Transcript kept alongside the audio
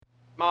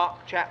Mark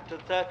chapter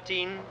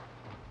 13,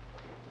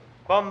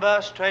 from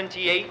verse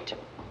 28,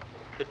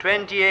 the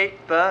 28th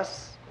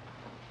verse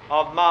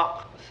of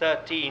Mark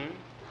 13.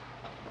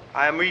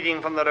 I am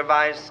reading from the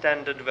Revised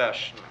Standard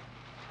Version.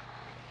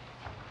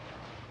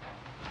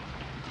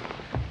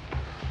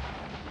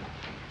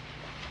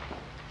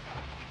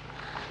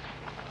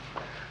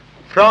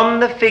 From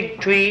the fig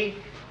tree,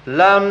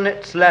 learn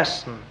its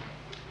lesson.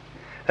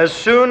 As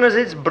soon as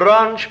its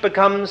branch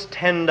becomes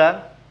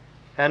tender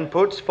and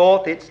puts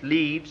forth its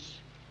leaves,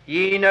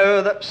 ye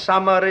know that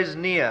summer is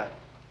near.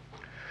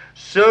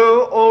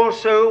 So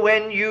also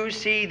when you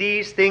see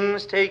these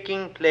things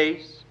taking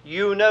place,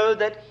 you know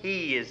that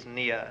he is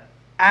near,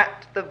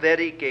 at the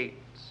very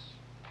gates.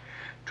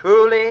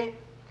 Truly,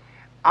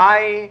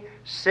 I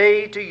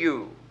say to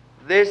you,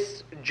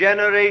 this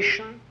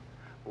generation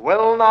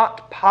will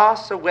not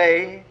pass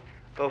away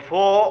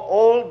before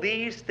all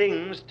these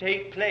things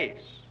take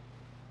place.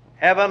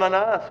 Heaven and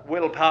earth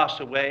will pass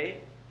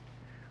away,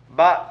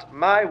 but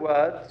my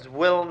words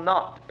will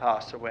not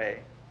pass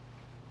away.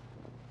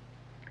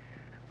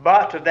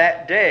 But of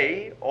that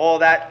day or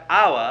that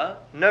hour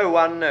no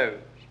one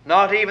knows,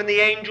 not even the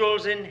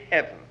angels in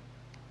heaven,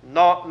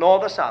 nor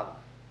the Son,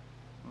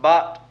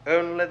 but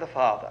only the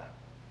Father.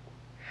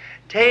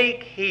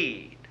 Take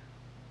heed,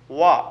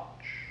 watch,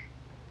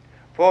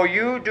 for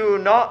you do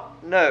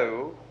not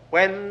know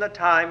when the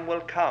time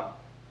will come.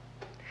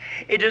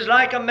 It is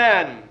like a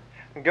man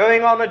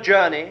going on a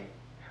journey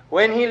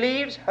when he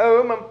leaves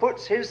home and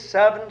puts his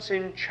servants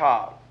in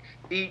charge,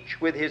 each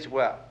with his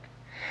work,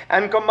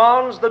 and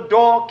commands the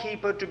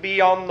doorkeeper to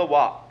be on the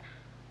watch.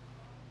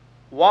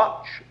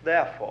 Watch,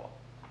 therefore,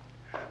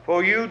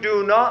 for you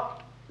do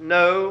not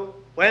know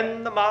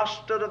when the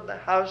master of the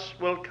house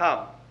will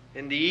come,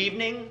 in the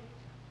evening,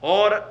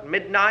 or at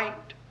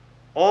midnight,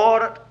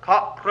 or at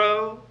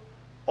cockcrow,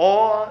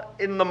 or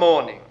in the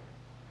morning,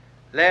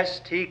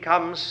 lest he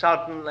come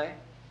suddenly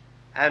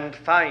and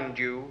find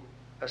you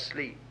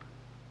asleep.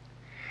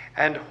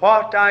 And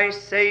what I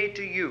say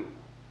to you,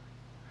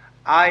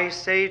 I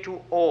say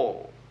to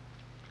all,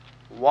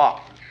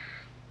 watch.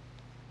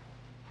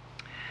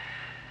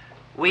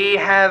 We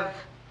have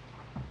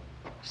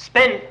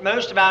spent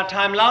most of our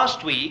time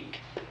last week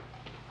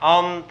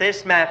on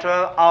this matter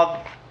of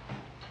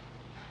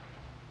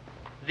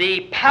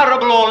the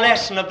parable or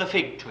lesson of the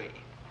fig tree.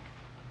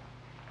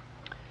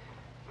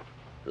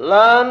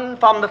 Learn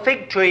from the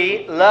fig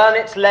tree, learn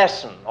its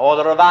lesson, or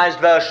the Revised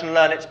Version,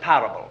 learn its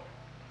parable.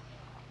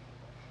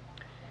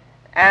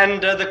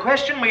 And the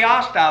question we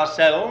asked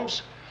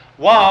ourselves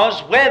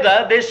was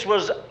whether this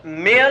was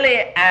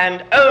merely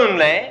and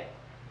only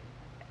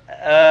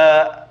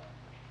an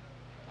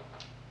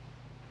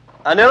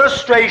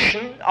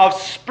illustration of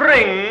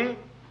spring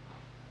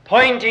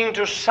pointing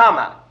to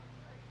summer.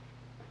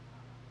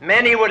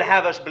 Many would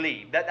have us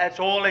believe that that's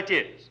all it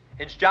is.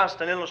 It's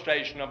just an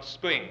illustration of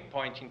spring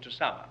pointing to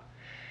summer.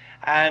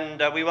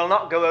 And we will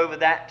not go over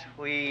that.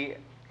 We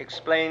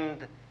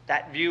explained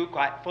that view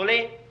quite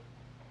fully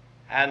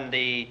and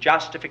the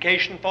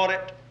justification for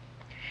it.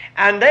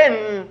 And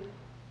then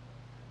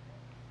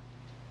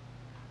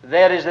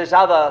there is this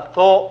other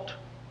thought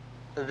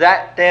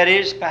that there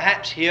is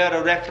perhaps here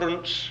a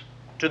reference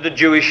to the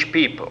Jewish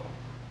people.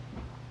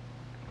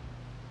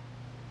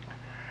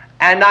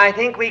 And I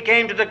think we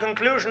came to the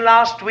conclusion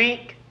last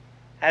week,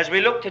 as we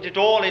looked at it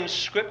all in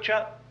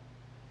Scripture,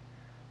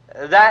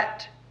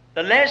 that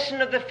the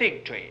lesson of the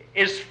fig tree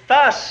is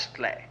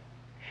firstly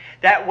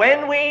that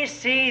when we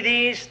see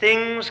these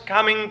things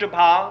coming to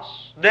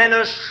pass, then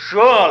as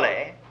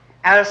surely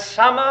as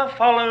summer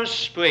follows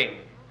spring,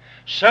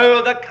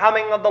 so the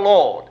coming of the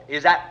Lord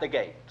is at the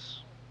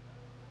gates.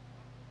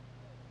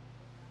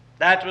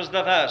 That was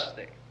the first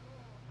thing.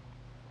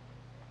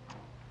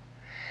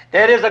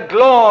 There is a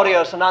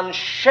glorious and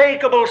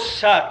unshakable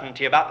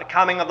certainty about the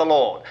coming of the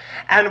Lord.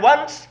 And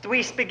once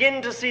we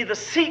begin to see the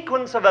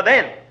sequence of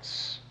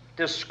events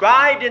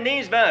described in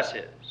these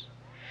verses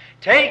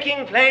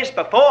taking place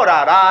before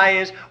our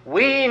eyes,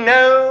 we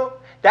know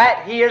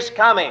that he is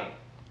coming.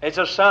 It's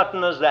as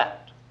certain as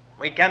that.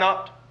 We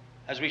cannot,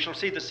 as we shall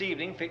see this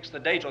evening, fix the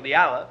date or the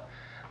hour,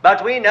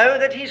 but we know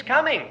that he's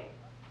coming.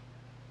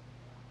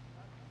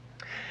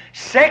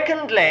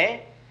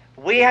 Secondly,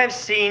 we have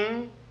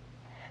seen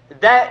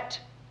that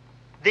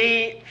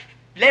the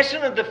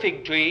lesson of the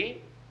fig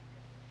tree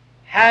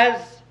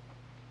has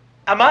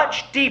a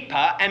much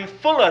deeper and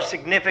fuller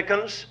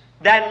significance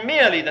than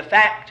merely the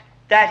fact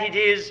that it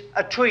is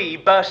a tree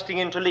bursting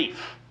into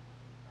leaf.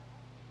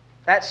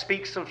 That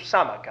speaks of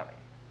summer coming.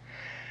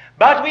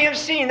 But we have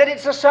seen that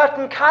it's a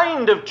certain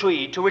kind of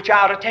tree to which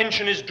our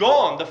attention is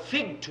drawn, the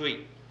fig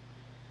tree.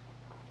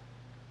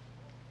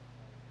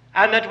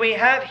 And that we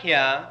have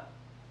here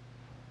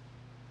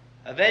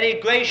a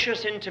very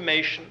gracious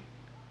intimation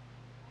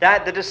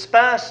that the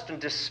dispersed and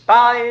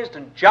despised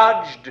and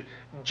judged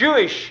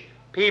Jewish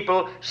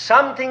people,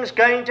 something's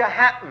going to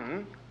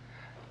happen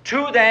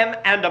to them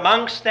and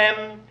amongst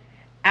them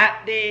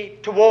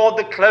toward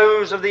the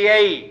close of the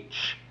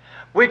age,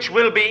 which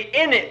will be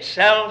in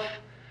itself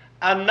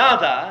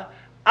another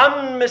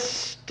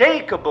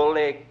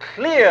unmistakably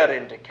clear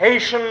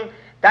indication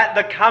that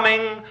the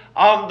coming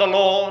of the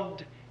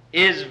Lord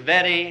is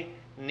very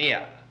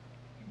near.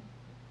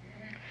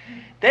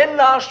 Then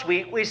last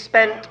week we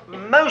spent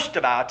most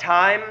of our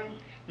time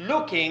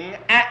looking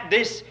at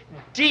this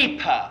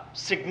deeper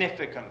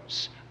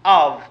significance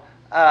of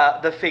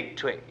the fig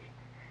tree.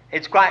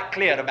 It's quite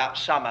clear about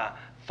summer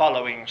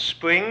following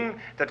spring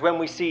that when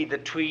we see the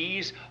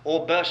trees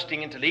all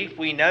bursting into leaf,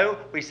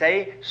 we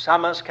say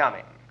summer's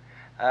coming.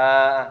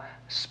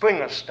 Spring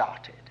has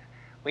started.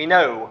 We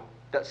know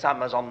that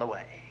summer's on the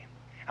way,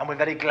 and we're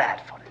very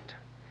glad for it.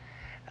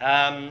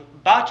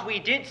 But we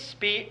did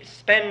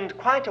spend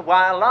quite a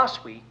while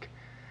last week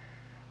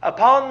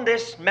upon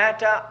this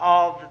matter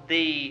of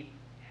the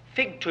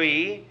fig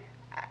tree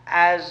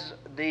as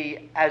the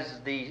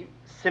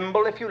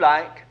symbol, if you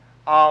like,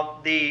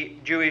 of the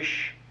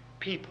Jewish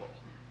people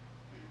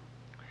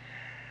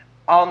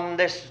on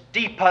this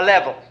deeper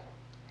level.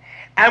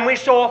 And we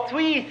saw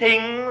three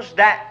things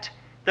that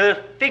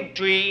the fig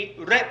tree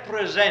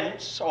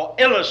represents or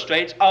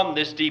illustrates on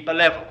this deeper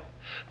level.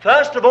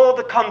 First of all,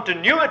 the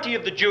continuity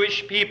of the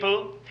Jewish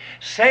people.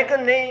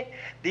 Secondly,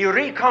 the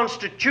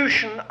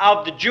reconstitution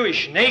of the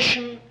Jewish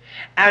nation.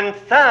 And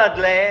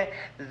thirdly,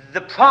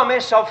 the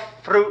promise of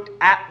fruit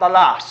at the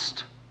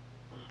last.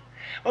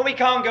 Well, we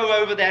can't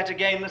go over that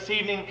again this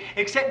evening,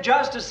 except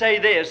just to say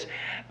this,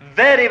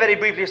 very, very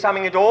briefly,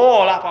 summing it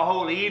all up, a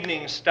whole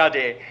evening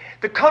study.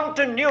 The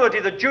continuity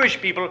of the Jewish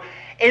people,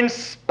 in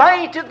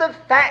spite of the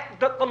fact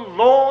that the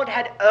Lord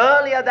had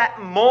earlier that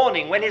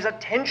morning, when his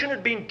attention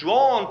had been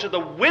drawn to the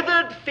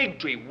withered fig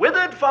tree,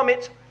 withered from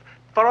its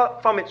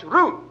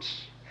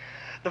roots,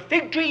 the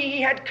fig tree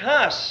he had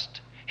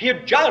cursed, he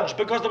had judged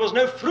because there was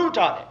no fruit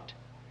on it.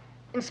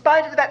 In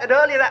spite of the fact that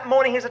earlier that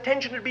morning his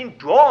attention had been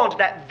drawn to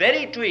that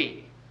very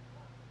tree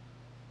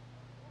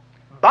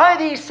by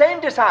these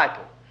same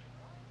disciples,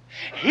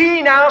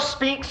 he now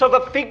speaks of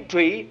a fig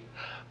tree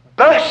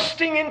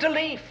bursting into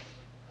leaf.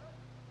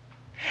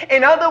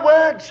 In other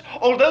words,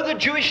 although the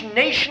Jewish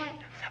nation,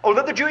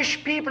 although the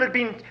Jewish people had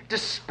been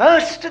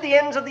dispersed to the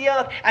ends of the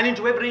earth and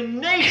into every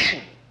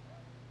nation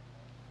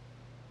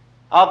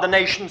of the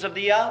nations of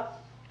the earth,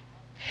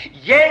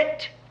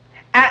 yet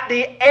at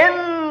the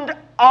end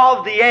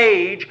of the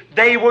age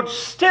they would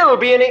still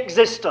be in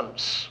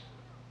existence.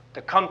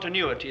 The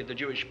continuity of the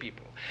Jewish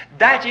people.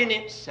 That in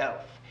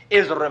itself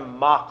is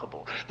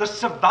remarkable. The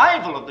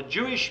survival of the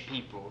Jewish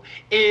people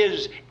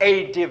is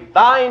a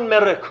divine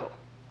miracle,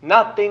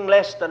 nothing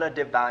less than a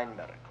divine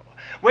miracle.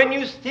 When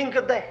you think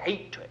of the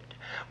hatred,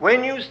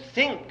 when you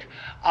think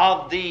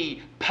of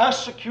the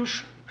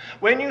persecution,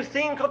 when you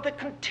think of the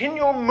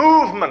continual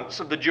movements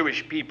of the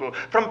Jewish people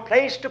from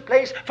place to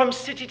place, from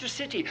city to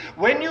city,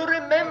 when you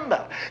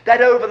remember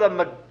that over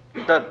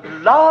the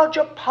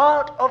larger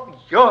part of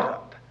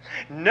Europe,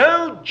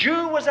 no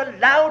Jew was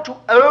allowed to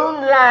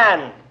own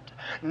land.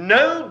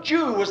 No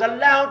Jew was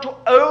allowed to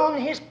own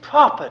his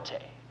property.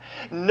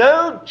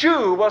 No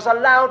Jew was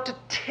allowed to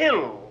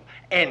till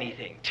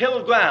anything,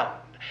 till ground.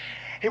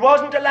 He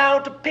wasn't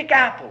allowed to pick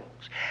apples.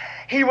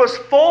 He was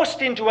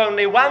forced into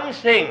only one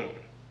thing,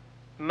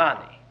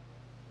 money.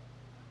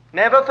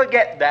 Never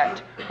forget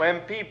that when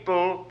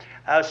people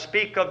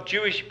speak of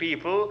Jewish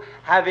people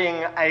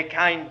having a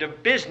kind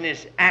of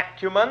business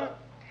acumen.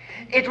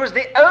 It was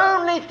the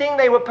only thing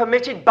they were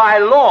permitted by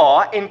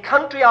law in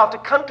country after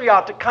country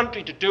after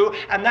country to do,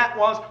 and that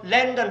was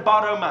lend and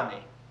borrow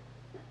money.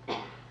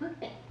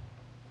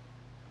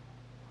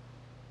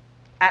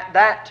 At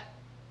that,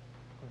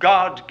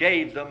 God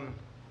gave them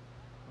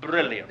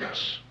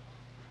brilliance.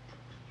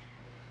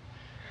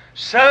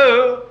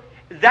 So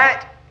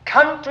that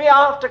country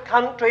after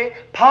country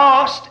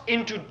passed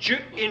into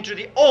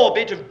the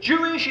orbit of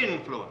Jewish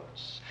influence.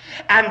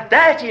 And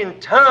that in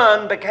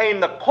turn became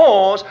the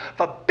cause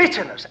for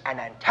bitterness and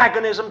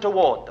antagonism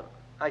toward them.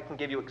 I can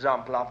give you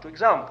example after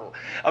example.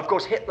 Of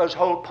course, Hitler's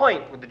whole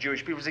point with the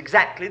Jewish people was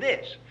exactly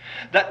this,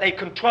 that they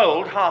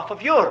controlled half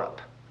of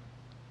Europe.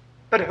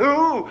 But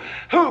who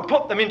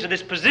put them into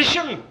this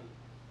position?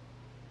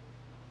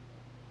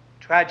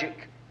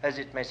 Tragic as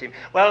it may seem.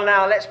 Well,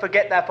 now, let's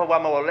forget that for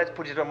one more. Let's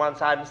put it on one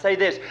side and say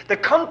this. The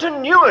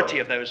continuity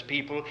of those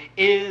people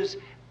is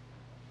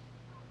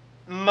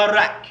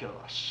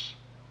miraculous.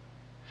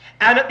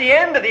 And at the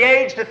end of the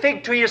age, the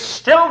fig tree is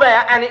still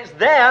there, and it's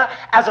there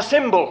as a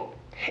symbol.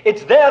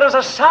 It's there as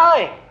a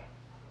sign.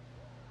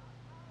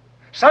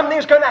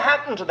 Something's going to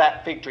happen to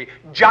that fig tree.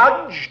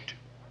 Judged,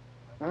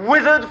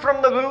 withered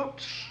from the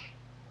roots,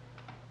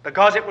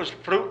 because it was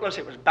fruitless,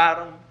 it was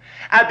barren.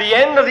 At the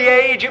end of the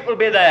age, it will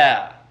be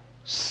there,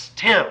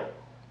 still.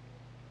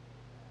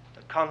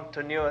 The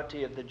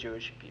continuity of the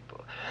Jewish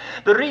people.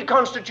 The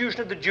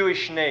reconstitution of the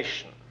Jewish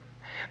nation.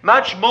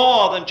 Much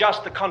more than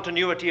just the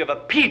continuity of a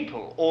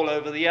people all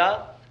over the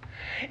earth.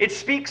 It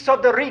speaks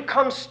of the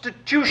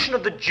reconstitution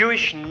of the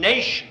Jewish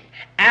nation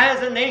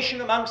as a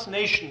nation amongst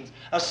nations,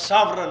 a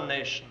sovereign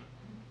nation.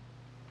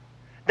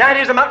 That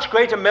is a much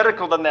greater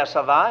miracle than their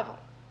survival.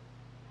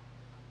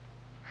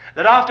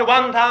 that after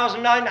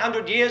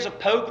 1,900 years of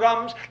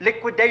pogroms,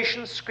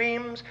 liquidation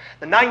schemes,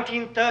 the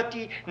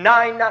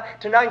 1939 to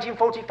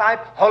 1945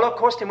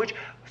 Holocaust, in which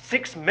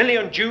 6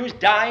 million Jews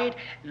died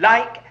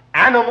like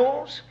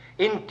animals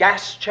in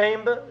gas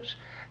chambers,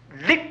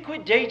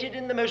 liquidated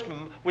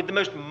with the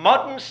most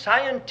modern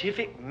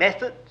scientific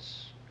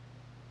methods.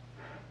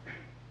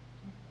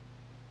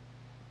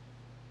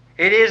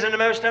 It is a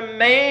most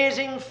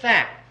amazing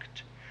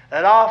fact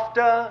that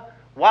after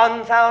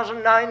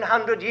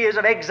 1,900 years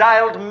of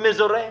exiled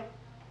misery,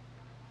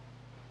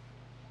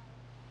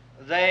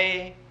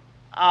 they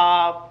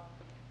are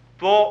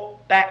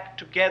brought back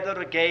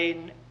together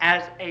again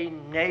as a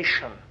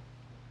nation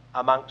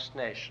amongst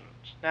nations.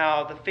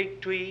 Now, the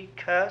fig tree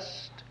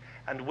cursed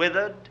and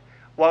withered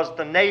was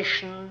the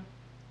nation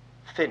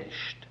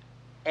finished,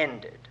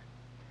 ended,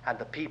 and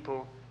the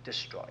people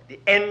destroyed. The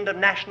end of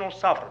national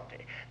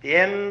sovereignty, the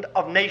end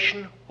of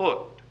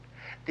nationhood,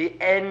 the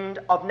end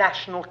of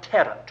national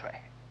territory.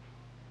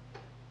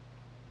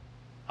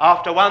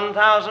 After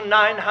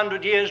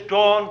 1,900 years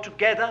drawn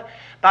together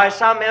by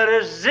some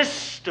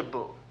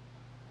irresistible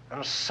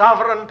and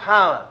sovereign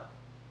power,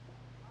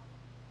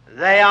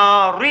 they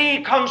are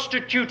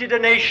reconstituted a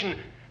nation.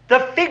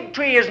 The fig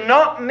tree is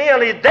not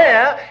merely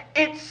there,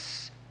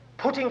 it's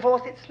putting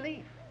forth its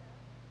leaf.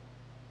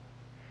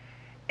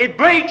 It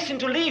breaks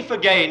into leaf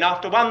again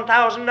after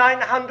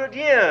 1,900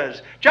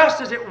 years.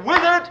 Just as it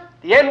withered,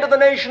 the end of the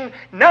nation,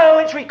 now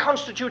it's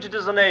reconstituted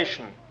as a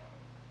nation.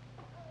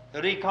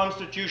 The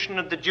reconstitution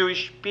of the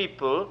Jewish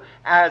people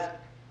as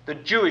the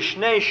Jewish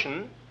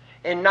nation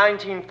in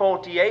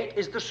 1948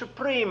 is the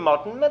supreme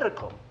modern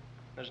miracle.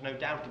 There's no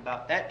doubt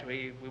about that.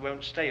 We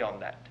won't stay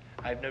on that.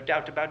 I have no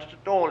doubt about it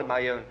at all in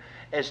my own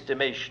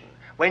estimation.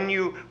 When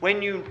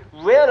you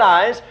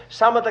realize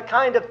some of the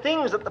kind of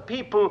things that the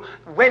people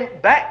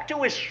went back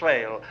to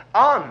Israel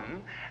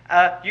on,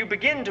 you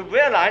begin to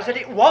realize that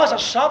it was a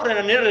sovereign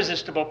and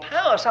irresistible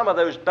power. Some of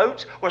those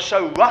boats were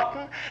so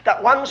rotten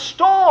that one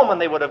storm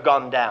and they would have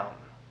gone down.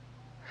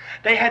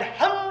 They had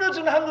hundreds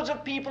and hundreds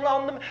of people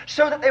on them,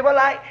 so that they were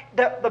like,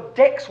 the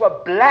decks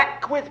were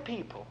black with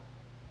people.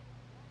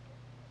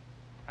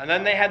 And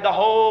then they had the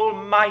whole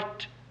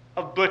might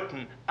of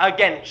Britain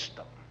against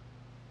them,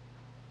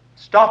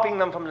 stopping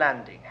them from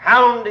landing,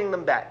 hounding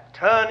them back,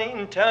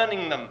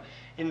 interning them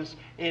in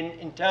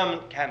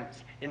internment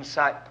camps in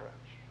Cyprus.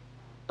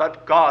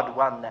 But God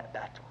won that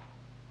battle.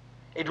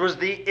 It was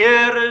the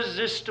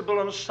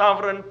irresistible and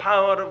sovereign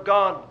power of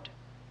God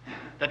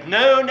that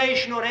no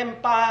nation or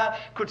empire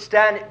could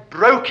stand. It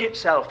broke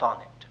itself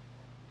on it.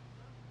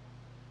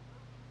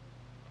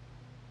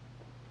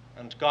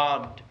 And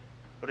God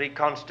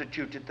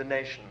reconstituted the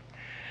nation.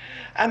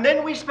 And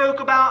then we spoke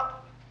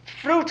about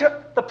fruit,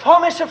 the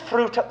promise of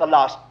fruit at the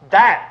last.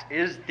 That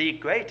is the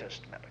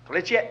greatest miracle.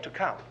 It's yet to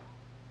come,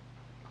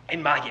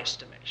 in my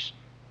estimation.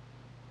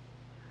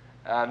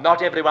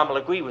 Not everyone will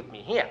agree with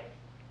me here.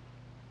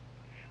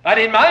 But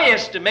in my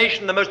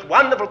estimation, the most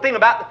wonderful thing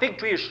about the fig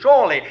tree is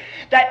surely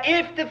that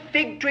if the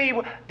fig tree,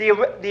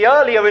 the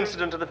earlier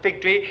incident of the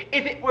fig tree,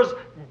 if it was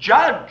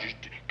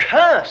judged,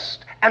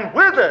 cursed, and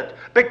withered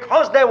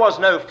because there was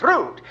no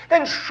fruit,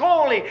 then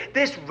surely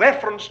this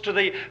reference to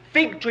the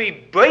fig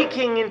tree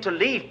breaking into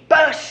leaf,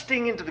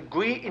 bursting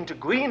into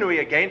greenery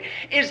again,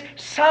 is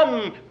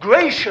some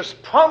gracious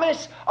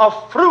promise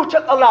of fruit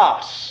at the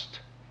last.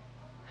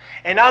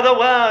 In other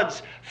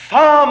words,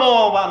 far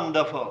more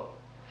wonderful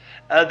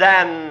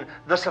than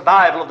the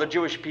survival of the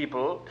Jewish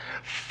people,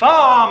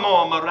 far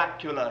more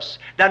miraculous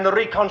than the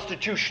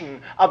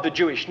reconstitution of the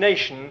Jewish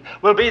nation,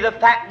 will be the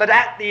fact that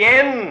at the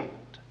end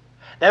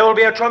there will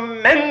be a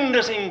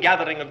tremendous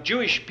ingathering of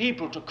Jewish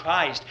people to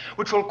Christ,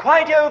 which will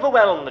quite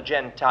overwhelm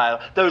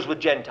those with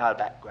Gentile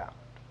background.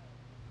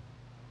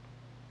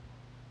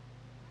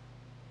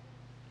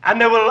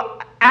 And there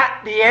will,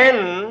 at the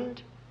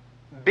end,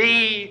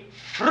 be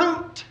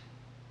fruit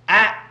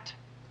at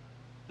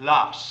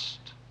last.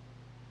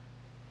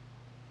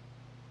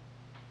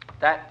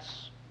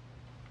 That's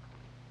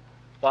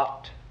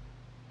what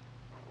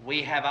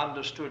we have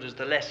understood as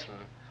the lesson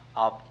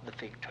of the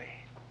fig tree.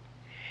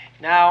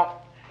 Now,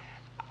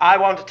 I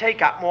want to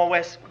take up more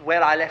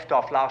where I left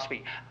off last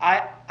week.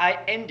 I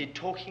ended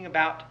talking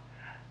about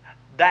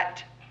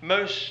that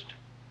most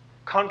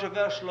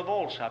controversial of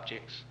all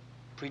subjects,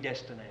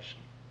 predestination.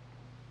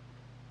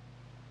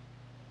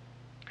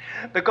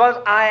 Because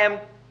I am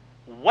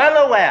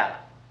well aware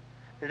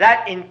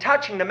that in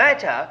touching the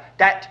matter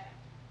that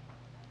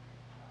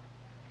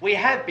we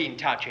have been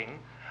touching,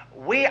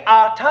 we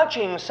are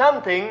touching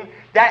something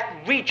that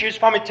reaches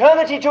from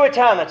eternity to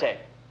eternity.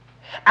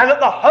 And that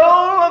the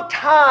whole of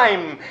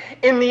time,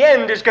 in the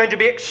end, is going to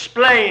be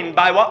explained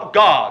by what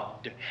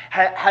God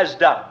has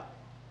done.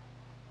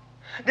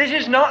 This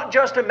is not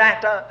just a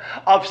matter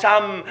of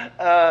some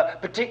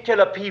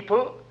particular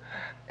people.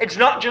 It's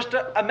not just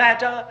a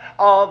matter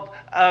of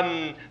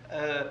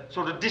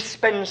sort of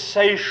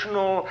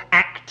dispensational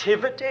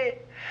activity.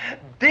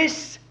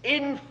 This,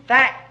 in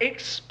fact,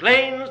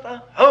 explains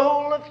the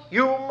whole of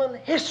human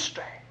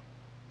history.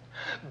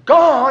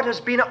 God has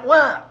been at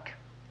work.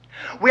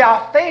 We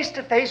are face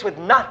to face with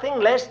nothing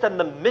less than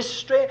the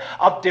mystery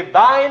of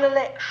divine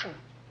election.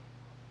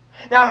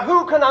 Now,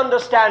 who can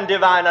understand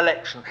divine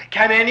election?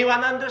 Can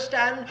anyone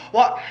understand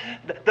what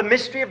the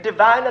mystery of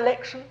divine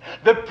election?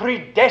 The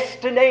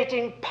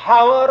predestinating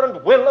power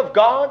and will of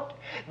God?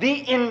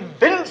 The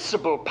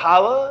invincible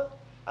power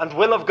and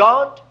will of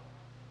God?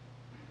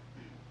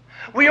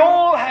 We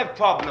all have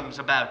problems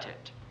about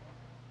it.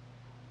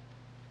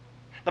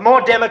 The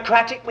more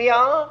democratic we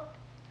are,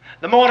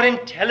 the more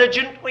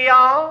intelligent we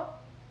are,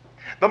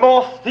 the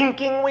more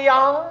thinking we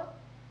are,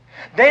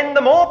 then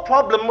the more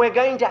problem we're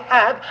going to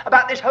have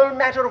about this whole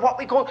matter of what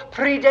we call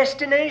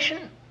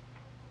predestination.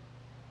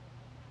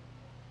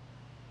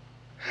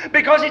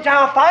 Because it's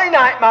our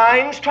finite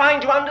minds trying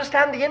to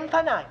understand the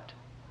infinite.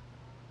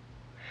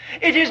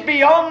 It is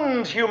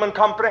beyond human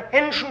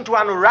comprehension to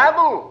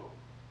unravel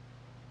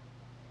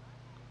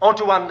or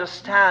to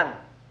understand.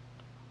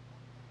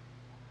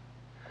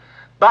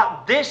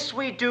 But this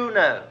we do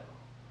know,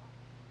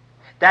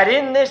 that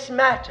in this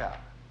matter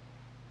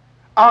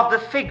of the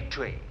fig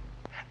tree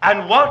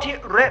and what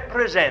it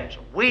represents,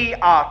 we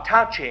are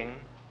touching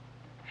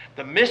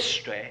the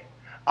mystery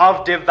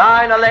of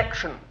divine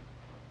election.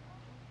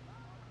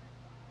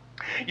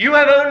 You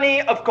have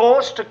only, of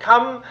course, to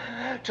come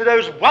to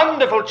those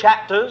wonderful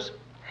chapters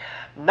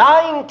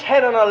 9,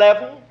 10, and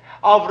 11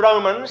 of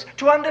Romans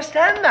to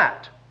understand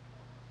that.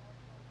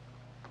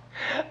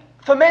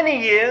 For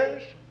many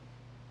years,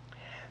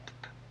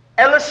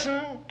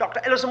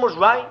 Dr. Ellison was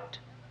right,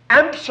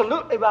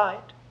 absolutely right,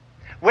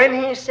 when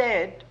he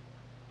said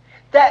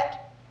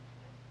that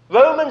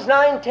Romans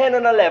 9, 10,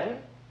 and 11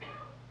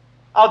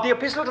 of the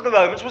Epistle to the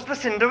Romans was the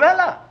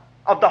Cinderella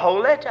of the whole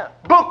letter.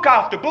 Book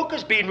after book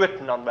has been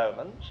written on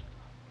Romans.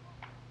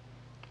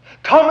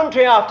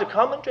 Commentary after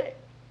commentary.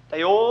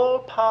 They all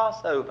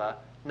pass over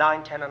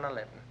 9, 10, and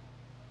 11.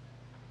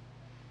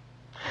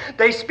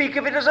 They speak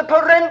of it as a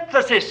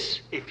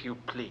parenthesis, if you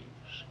please.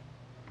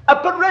 A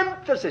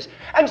parenthesis.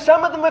 And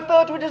some of them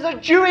refer to it as a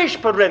Jewish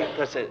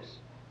parenthesis,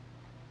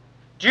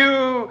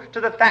 due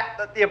to the fact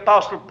that the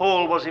Apostle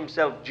Paul was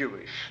himself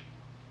Jewish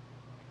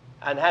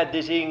and had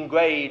this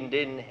ingrained,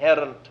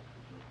 inherent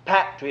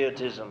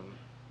patriotism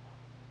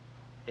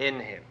in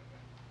him.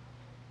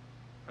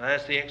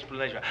 That's the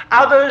explanation.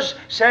 Others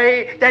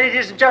say that it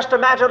is just a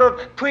matter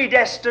of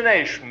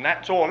predestination.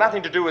 That's all.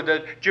 Nothing to do with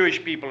the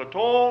Jewish people at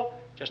all.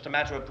 Just a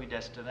matter of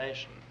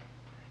predestination.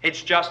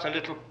 It's just a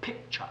little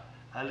picture,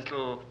 a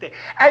little thing.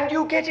 And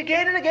you get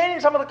again and again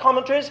in some of the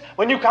commentaries,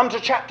 when you come to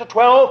chapter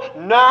 12,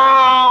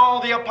 now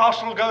the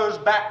apostle goes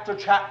back to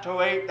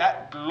chapter 8,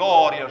 that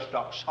glorious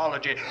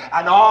doxology,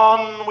 and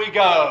on we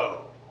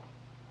go.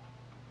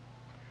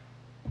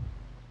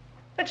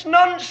 It's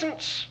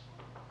nonsense.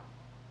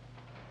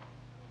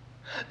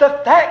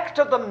 The fact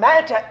of the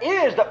matter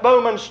is that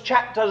Romans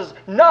chapters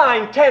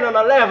 9, 10, and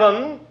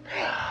 11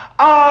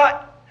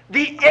 are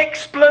the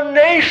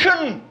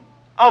explanation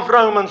of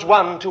Romans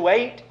 1 to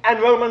 8 and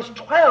Romans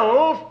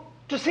 12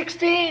 to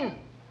 16.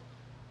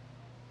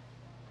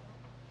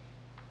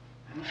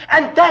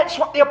 And that's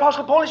what the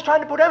Apostle Paul is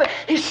trying to put over.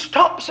 He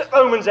stops at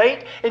Romans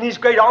 8 in his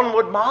great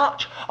onward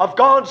march of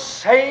God's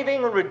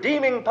saving and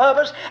redeeming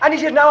purpose, and he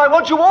says, now I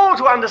want you all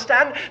to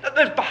understand that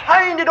there's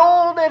behind it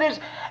all there is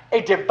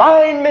a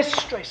divine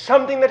mystery,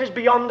 something that is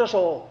beyond us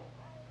all.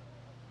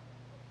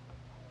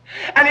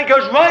 And it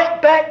goes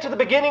right back to the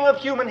beginning of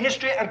human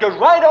history and goes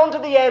right on to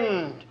the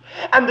end.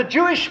 And the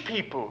Jewish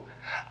people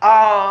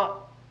are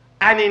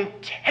an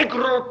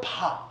integral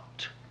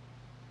part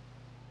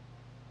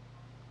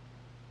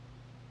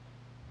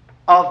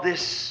of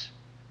this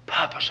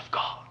purpose of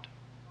God.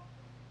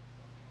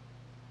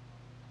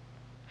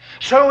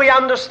 So we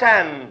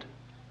understand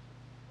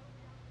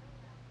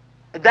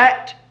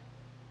that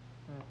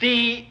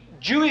the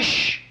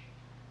Jewish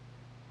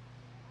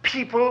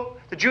people,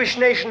 the Jewish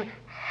nation,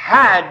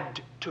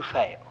 had to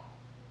fail.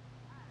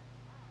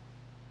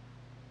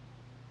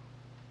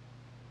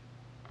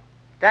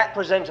 That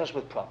presents us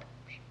with problems.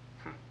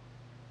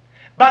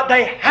 But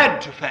they had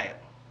to fail.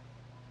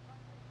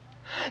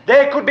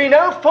 There could be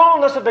no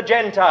fullness of the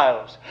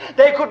Gentiles.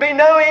 There could be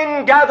no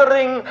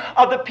ingathering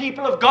of the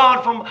people of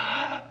God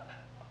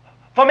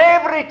from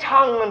every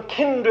tongue and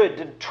kindred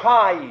and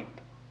tribe,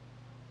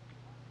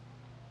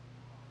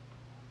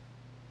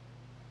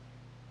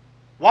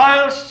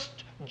 whilst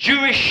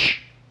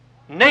Jewish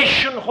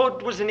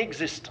nationhood was in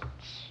existence.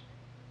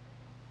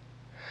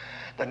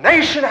 The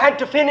nation had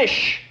to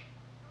finish.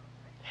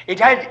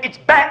 Its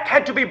back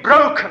had to be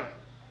broken.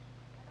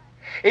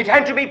 It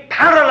had to be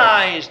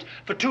paralyzed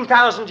for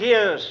 2,000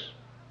 years.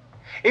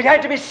 It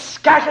had to be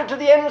scattered to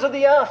the ends of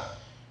the earth,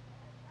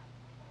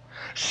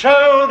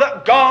 so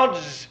that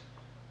God's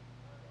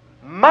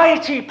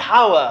mighty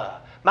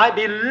power might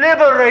be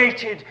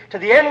liberated to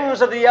the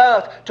ends of the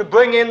earth to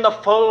bring in the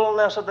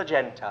fullness of the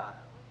Gentiles.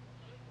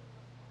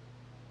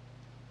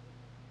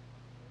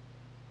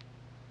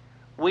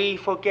 We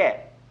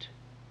forget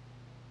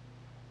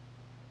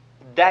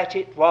that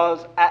it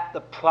was at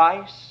the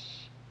price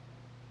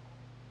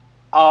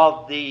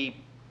of the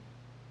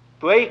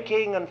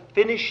breaking and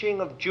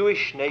finishing of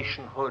Jewish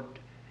nationhood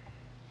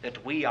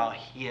that we are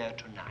here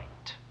tonight.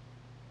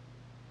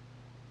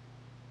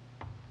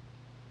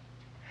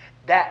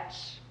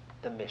 That's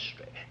the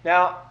mystery.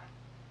 Now,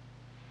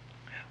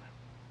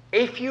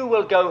 if you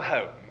will go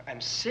home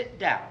and sit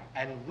down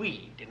and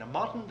read in a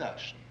modern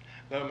version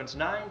Romans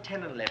 9,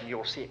 10, and 11,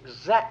 you'll see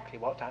exactly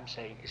what I'm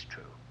saying is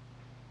true.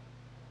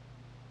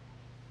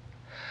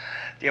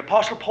 The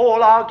Apostle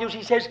Paul argues,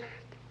 he says,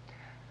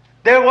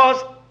 there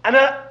was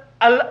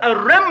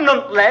a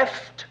remnant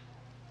left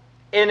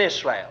in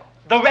Israel.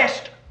 The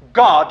rest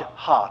God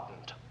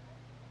hardened.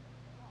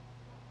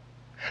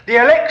 The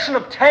election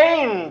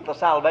obtained the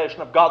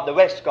salvation of God, the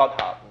rest God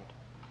hardened.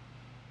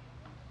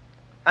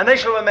 And they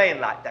shall remain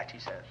like that, he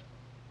says,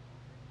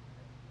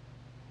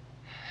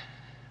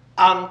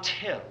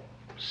 until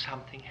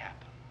something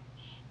happens.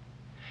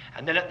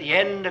 And then at the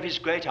end of his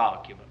great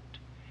argument,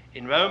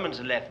 in Romans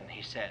 11,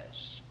 he says,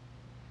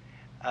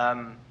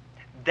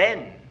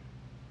 then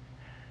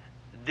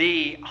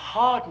the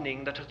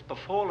hardening that hath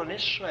befallen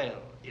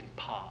Israel in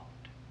part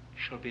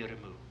shall be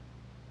removed.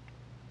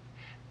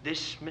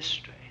 This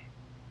mystery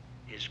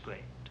is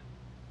great.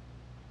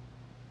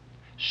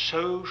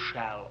 So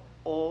shall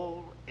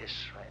all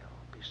Israel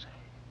be saved.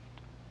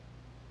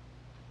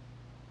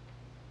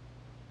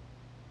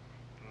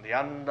 And the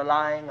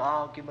underlying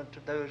argument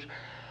of those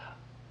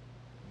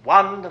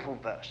wonderful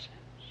verses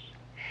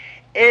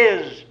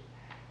is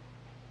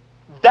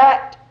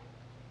that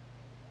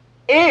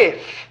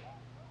if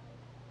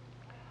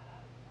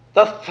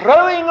the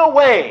throwing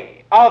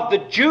away of the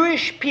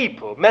Jewish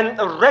people meant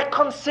the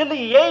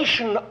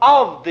reconciliation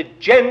of the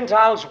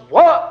Gentiles,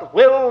 what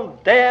will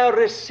their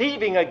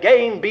receiving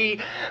again be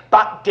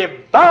but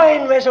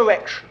divine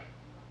resurrection?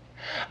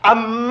 A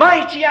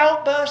mighty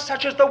outburst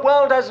such as the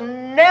world has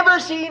never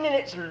seen in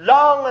its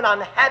long and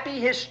unhappy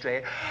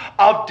history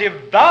of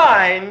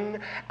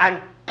divine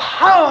and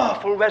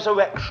powerful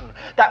resurrection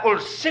that will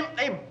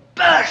simply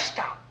burst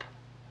up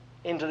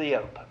into the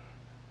open.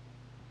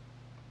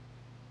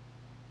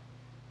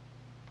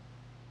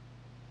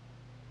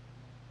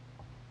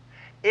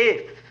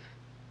 If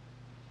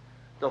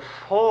the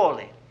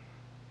falling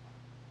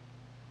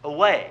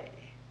away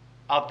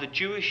of the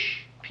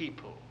Jewish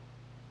people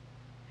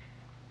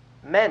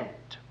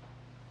meant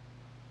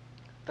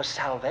the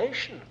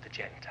salvation of the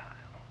Gentiles,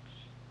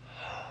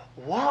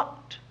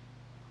 what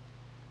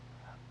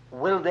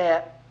will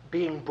their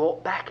being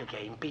brought back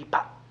again be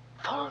but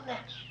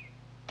fullness?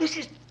 This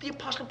is the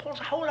Apostle Paul's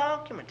whole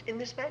argument in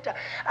this matter.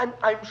 And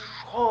I'm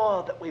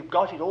sure that we've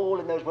got it all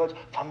in those words,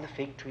 from the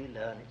fig tree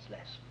learn its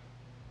lesson.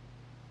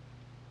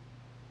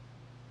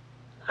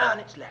 Learn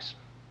its lesson.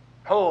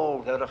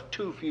 Oh, there are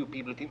too few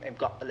people who think they've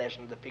got the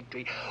lesson of the fig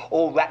tree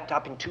all wrapped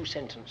up in 2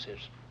 sentences.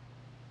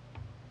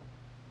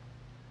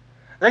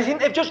 They think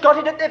they've just got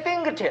it at their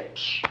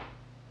fingertips.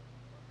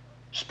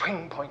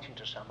 Spring pointing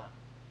to summer.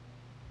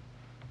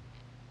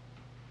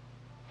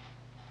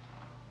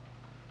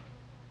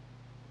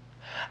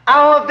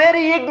 Our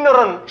very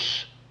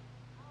ignorance,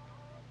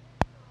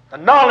 the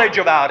knowledge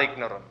of our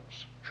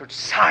ignorance, should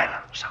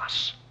silence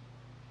us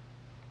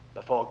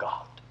before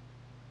God.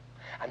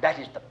 And that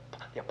is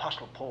the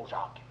Apostle Paul's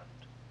argument.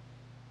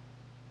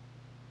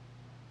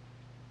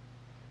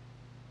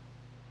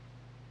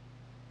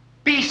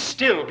 Be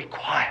still, be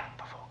quiet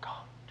before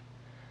God.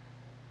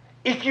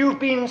 If you've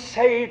been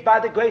saved by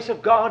the grace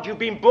of God, you've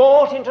been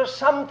brought into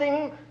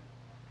something,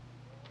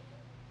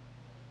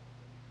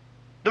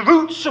 the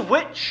roots of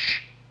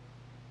which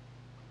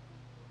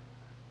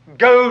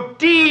go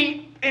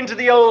deep into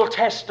the Old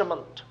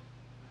Testament.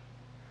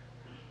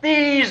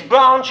 These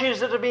branches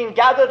that have been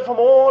gathered from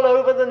all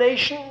over the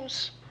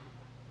nations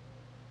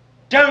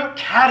don't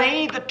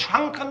carry the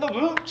trunk and the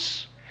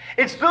roots.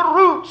 It's the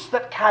roots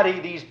that carry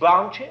these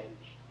branches.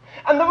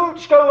 And the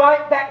roots go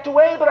right back to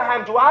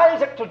Abraham, to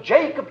Isaac, to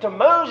Jacob, to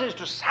Moses,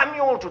 to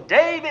Samuel, to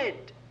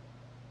David.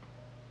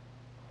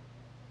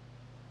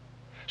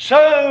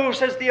 So,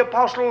 says the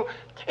apostle,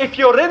 if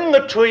you're in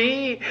the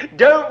tree,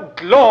 don't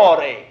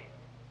glory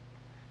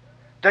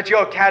that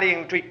you're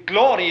carrying tree.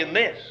 Glory in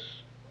this,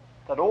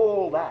 that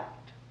all that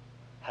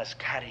has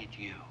carried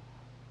you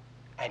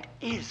and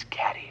is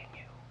carrying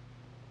you.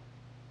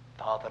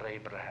 Father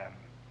Abraham,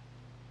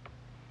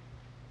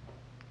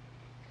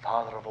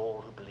 father of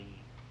all who believe,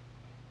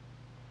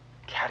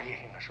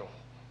 carrying us all.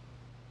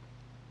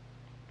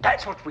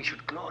 That's what we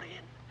should glory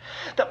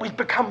in, that we've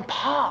become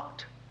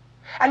part,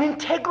 an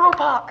integral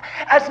part,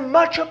 as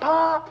much a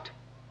part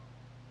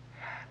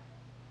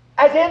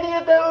as any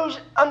of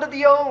those under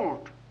the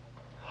old,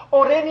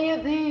 or any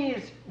of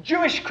these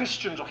Jewish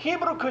Christians or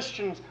Hebrew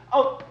Christians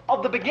of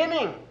the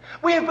beginning.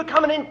 We have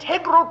become an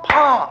integral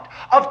part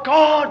of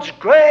God's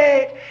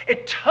great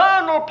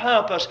eternal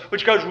purpose,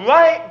 which goes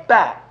right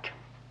back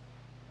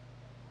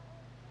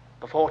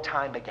before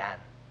time began.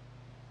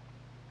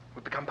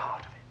 We've become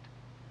part of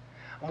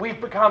it. And we've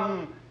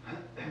become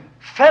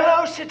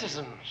fellow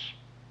citizens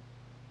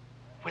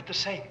with the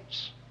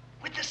saints.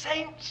 With the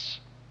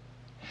saints.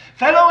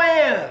 Fellow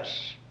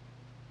heirs.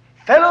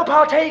 Fellow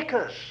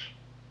partakers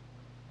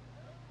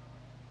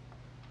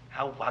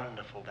How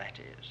wonderful that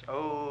is.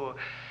 Oh,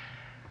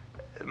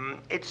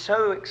 it's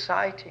so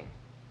exciting.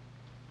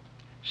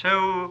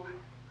 So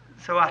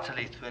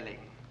utterly thrilling.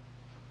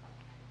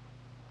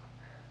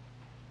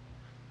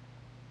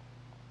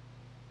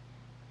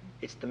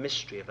 It's the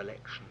mystery of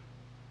election.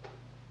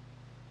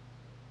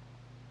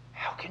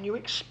 How can you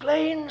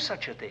explain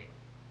such a thing?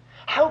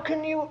 How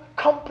can you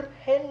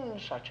comprehend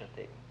such a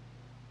thing?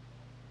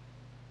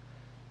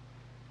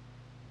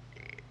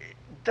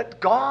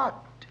 That God,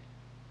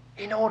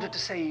 in order to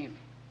save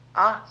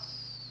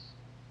us,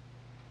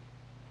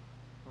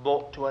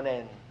 brought to an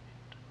end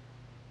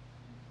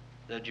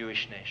the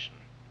Jewish nation.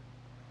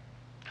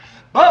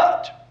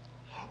 But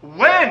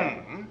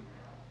when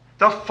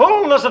the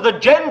fullness of the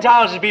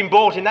Gentiles has been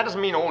brought in, that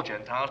doesn't mean all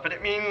Gentiles, but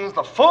it means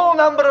the full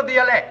number of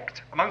the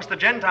elect amongst the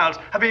Gentiles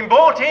have been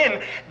brought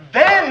in,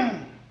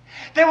 then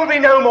there will be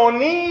no more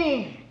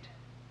need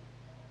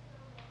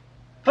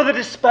for the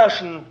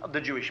dispersion of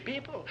the Jewish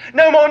people.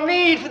 No more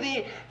need for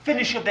the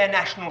finish of their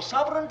national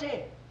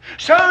sovereignty.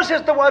 So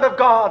says the Word of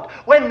God.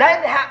 When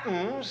that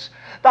happens,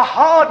 the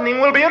hardening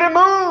will be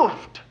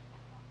removed.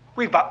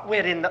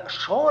 We're in the,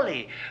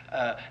 surely,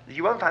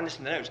 you won't find this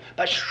in the notes,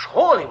 but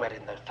surely we're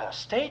in the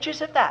first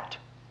stages of that.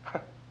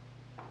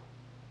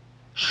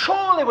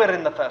 Surely we're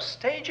in the first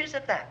stages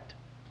of that.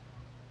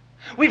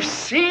 We've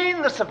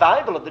seen the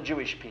survival of the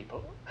Jewish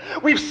people.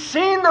 We've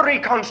seen the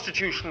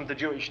reconstitution of the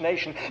Jewish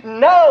nation.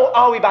 Now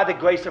are we, by the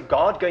grace of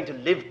God, going to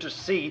live to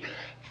see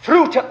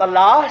fruit at the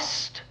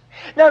last?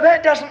 Now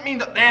that doesn't mean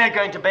that they're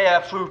going to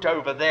bear fruit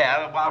over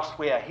there whilst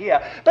we're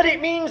here, but it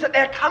means that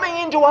their coming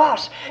into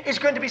us is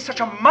going to be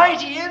such a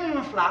mighty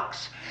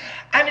influx,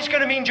 and it's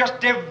going to mean just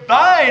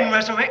divine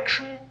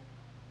resurrection,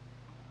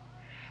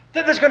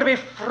 that there's going to be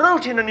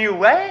fruit in a new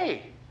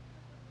way.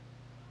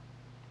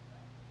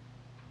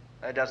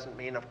 That doesn't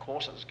mean, of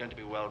course, that there's going to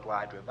be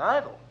worldwide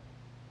revival,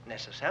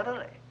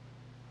 necessarily.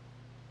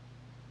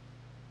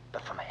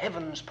 But from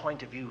heaven's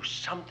point of view,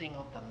 something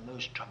of the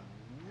most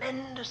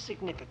tremendous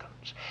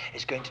significance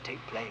is going to take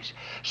place.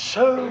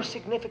 So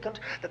significant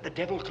that the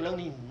devil can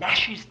only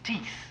gnash his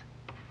teeth.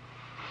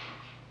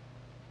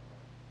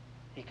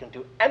 He can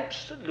do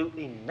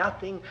absolutely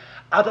nothing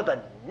other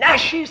than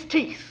gnash his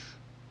teeth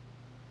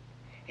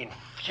in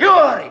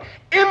fury,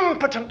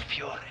 impotent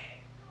fury,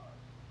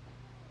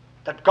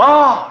 that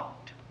God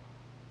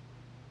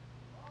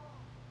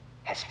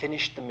has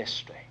finished the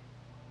mystery.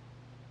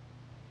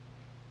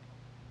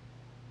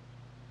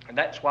 And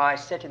that's why I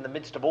sit in the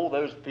midst of all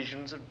those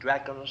visions of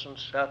dragons and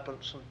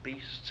serpents and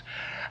beasts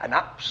and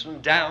ups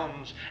and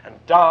downs and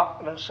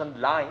darkness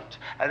and light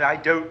and I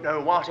don't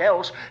know what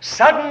else.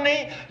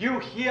 Suddenly you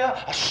hear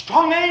a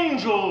strong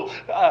angel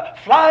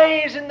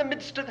flies in the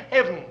midst of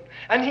heaven,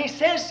 and he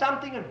says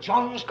something, and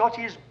John's got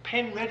his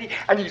pen ready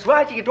and he's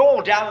writing it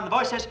all down, and the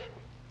voice says,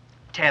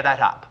 tear that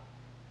up.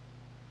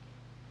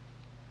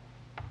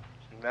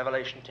 It's in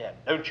Revelation 10.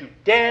 Don't you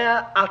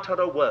dare utter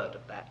a word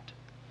of that.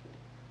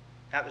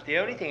 That was the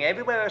only thing.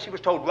 Everywhere else he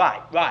was told,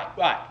 right.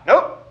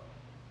 Nope.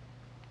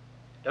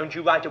 Don't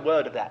you write a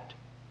word of that.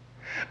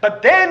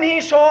 But then he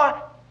saw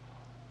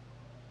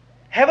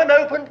heaven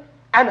opened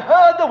and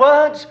heard the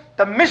words,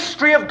 the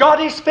mystery of God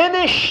is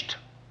finished.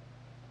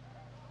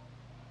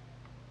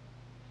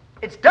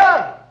 It's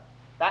done.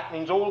 That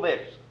means all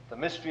this. The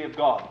mystery of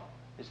God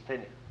is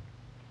finished.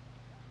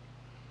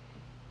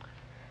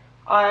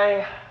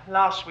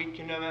 Last week,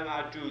 when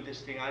I drew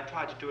this thing, I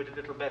tried to do it a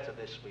little better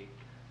this week.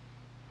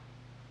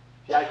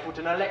 I put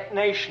an elect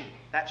nation.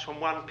 That's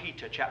from 1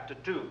 Peter chapter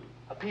 2.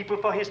 A people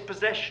for his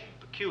possession.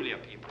 Peculiar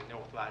people in the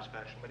Authorized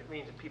Version, but it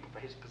means a people for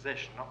his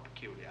possession, not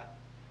peculiar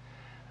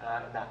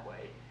in that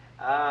way.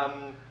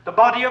 The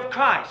body of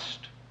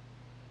Christ.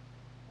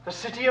 The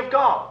city of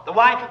God. The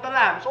wife of the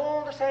Lamb. It's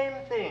all the same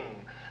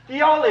thing.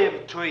 The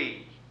olive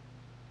tree.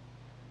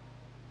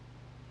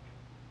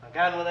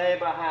 Began with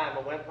Abraham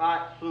and went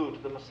right through to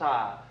the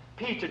Messiah.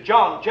 Peter,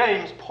 John,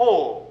 James,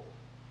 Paul.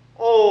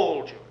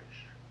 All Jewish.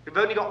 We've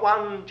only got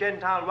one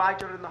Gentile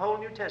writer in the whole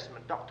New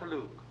Testament, Dr.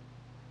 Luke.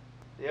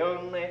 The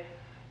only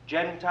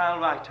Gentile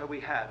writer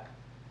we have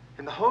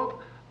in the whole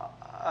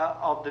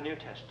of the New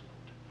Testament.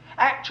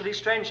 Actually,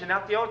 strangely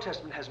enough, the Old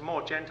Testament has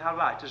more Gentile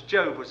writers.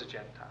 Job was a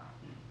Gentile.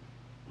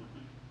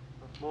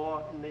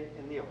 More in the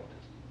Old Testament.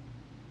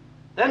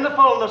 Then the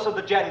fullness of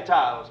the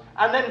Gentiles.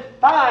 And then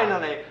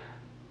finally,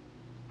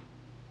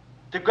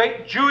 the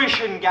great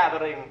Jewish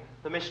ingathering,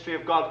 the mystery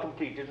of God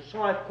completed. And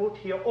so I put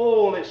here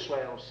all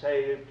Israel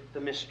saved,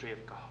 the mystery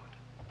of God.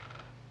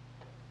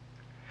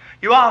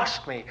 You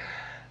ask me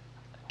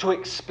to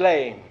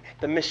explain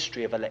the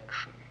mystery of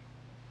election.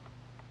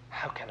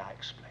 How can I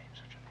explain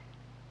such a thing?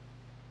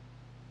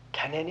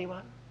 Can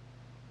anyone?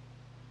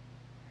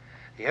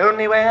 The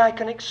only way I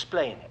can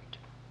explain it,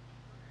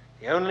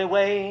 the only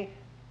way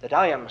that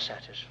I am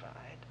satisfied,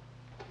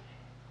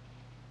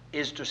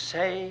 is to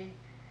say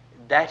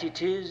that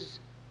it is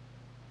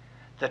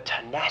the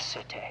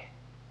tenacity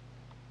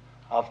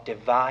of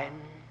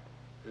divine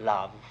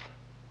love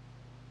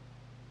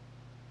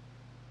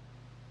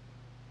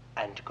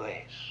and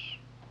grace.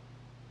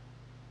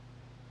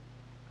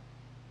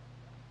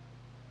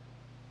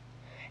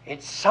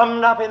 It's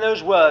summed up in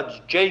those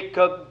words,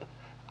 Jacob,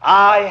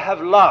 I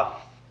have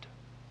loved,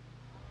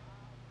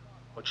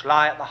 which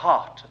lie at the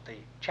heart of the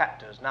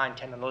chapters 9,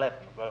 10, and 11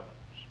 of Romans.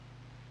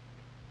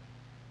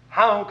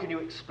 How can you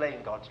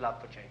explain God's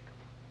love for Jacob?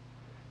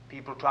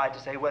 People tried to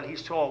say, well, he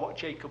saw what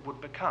Jacob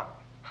would become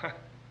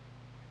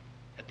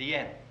at the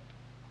end.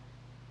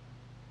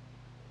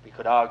 We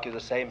could argue the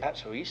same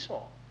perhaps for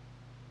Esau.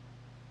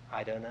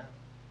 I don't know.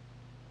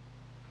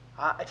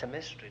 It's a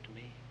mystery to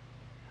me.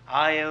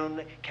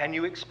 Can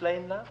you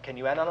explain love? Can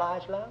you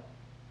analyze love?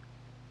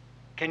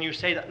 Can you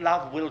say that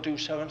love will do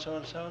so and so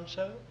and so and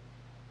so?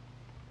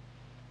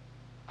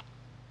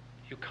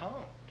 You can't.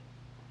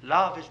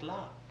 Love is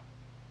love.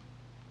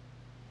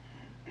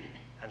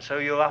 And so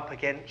you're up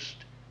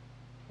against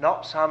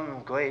not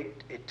some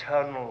great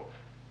eternal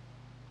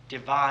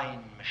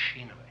divine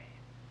machinery,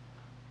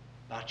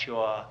 but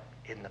you're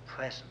in the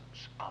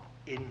presence of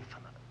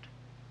infinite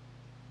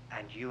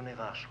and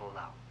universal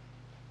love.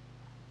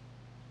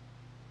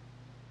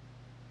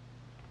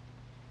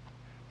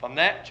 From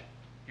that,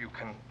 you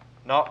can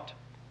not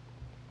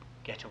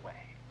get away.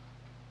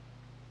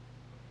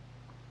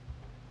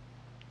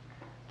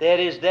 There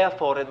is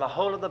therefore in the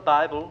whole of the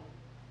Bible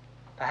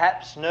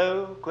perhaps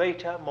no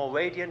greater, more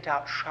radiant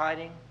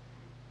outshining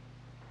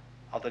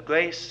of the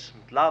grace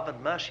and love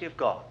and mercy of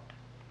God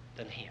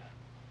than here.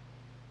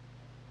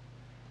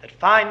 That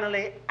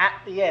finally,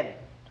 at the end,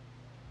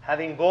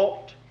 having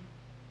brought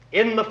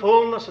in the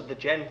fullness of the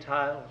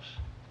Gentiles,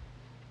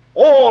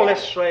 all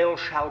Israel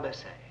shall be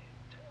saved.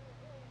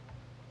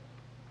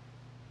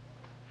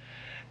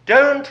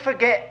 Don't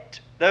forget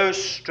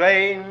those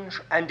strange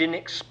and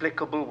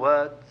inexplicable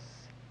words.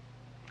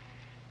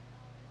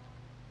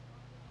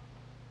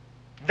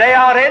 They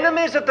are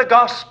enemies of the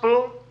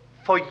gospel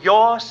for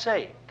your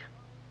sake.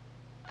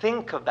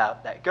 Think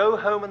about that. Go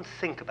home and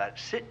think about it.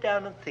 Sit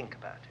down and think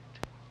about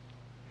it.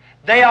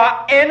 They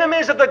are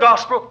enemies of the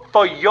gospel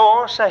for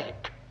your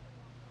sake.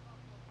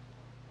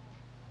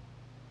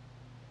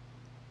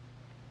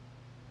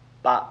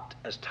 But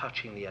as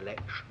touching the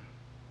election,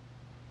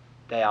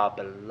 they are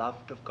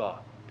beloved of God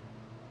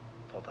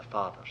for the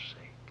Father's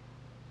sake.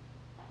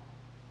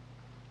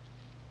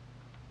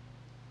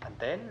 And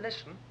then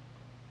listen,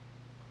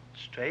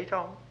 straight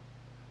on,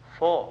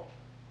 for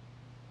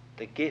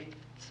the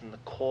gifts and the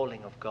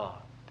calling of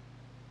God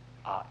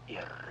are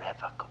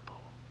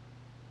irrevocable.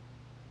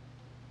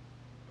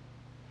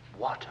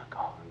 What a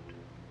God!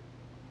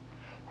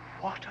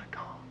 What a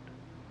God!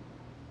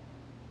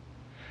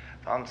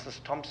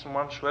 Francis Thompson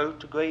once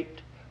wrote a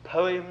great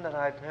poem that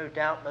I've no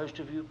doubt most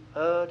of you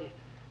heard. If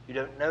you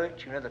don't know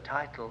it, you know the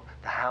title,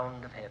 The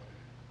Hound of Heaven.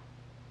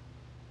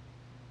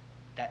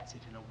 That's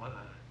it in a word.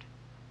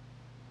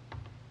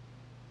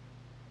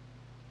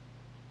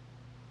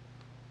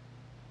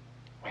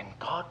 When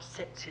God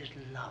sets his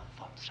love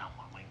on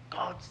someone, when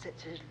God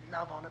sets his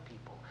love on a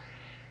people,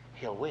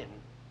 he'll win.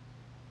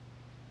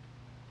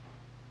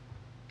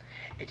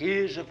 It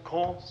is, of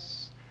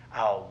course,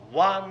 our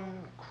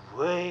one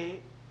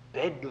great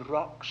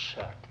bedrock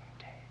certainty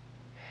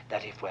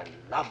that if we're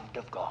loved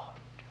of God,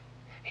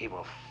 he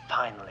will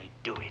finally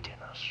do it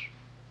in us.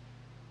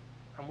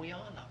 And we are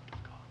loved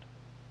of God.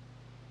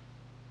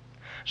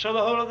 So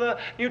the whole of the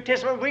New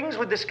Testament rings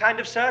with this kind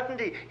of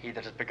certainty. He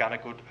that has begun a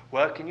good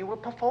work in you will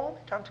perform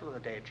it until the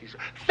day of Jesus.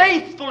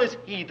 Faithful is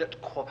he that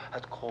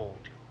hath called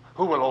you,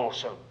 who will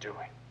also do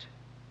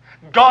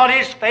it. God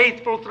is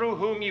faithful, through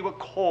whom ye were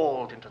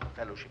called into the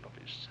fellowship of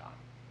his Son.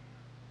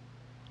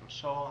 And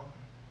so on,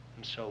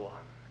 and so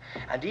on.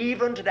 And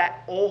even to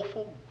that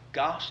awful,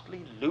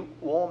 ghastly,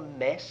 lukewarm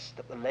mess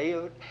that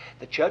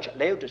the church at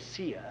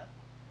Laodicea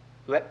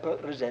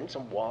represents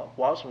and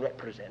was and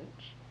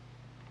represents.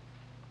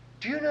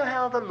 Do you know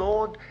how the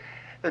Lord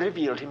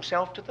revealed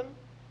himself to them?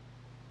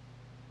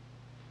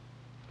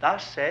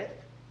 Thus saith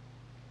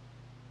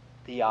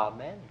the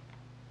Amen.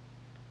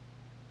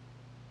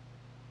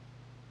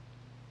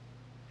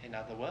 In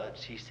other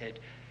words, he said,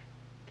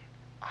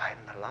 I'm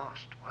the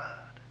last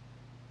word.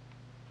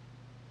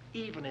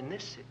 Even in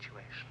this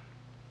situation,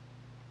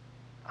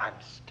 I'm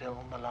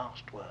still the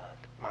last word.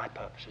 My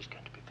purpose is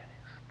going to be finished.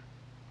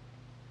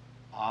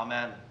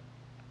 Amen.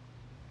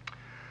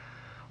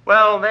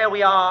 Well, there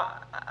we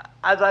are.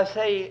 As I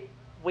say,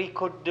 we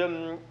could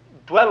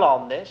dwell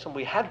on this, and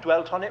we have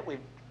dwelt on it. We've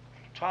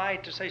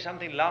tried to say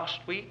something last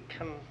week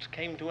and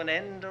came to an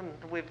end, and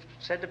we've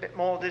said a bit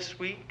more this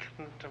week,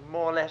 and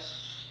more or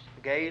less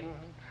again.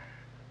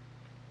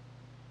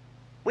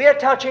 We are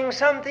touching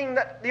something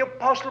that the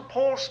Apostle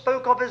Paul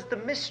spoke of as the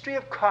mystery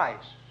of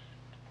Christ,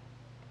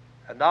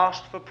 and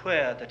asked for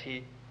prayer that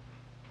he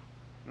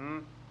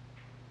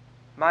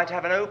might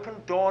have an open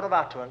door of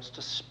utterance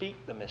to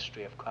speak the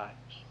mystery of Christ.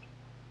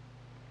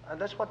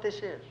 And that's what this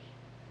is.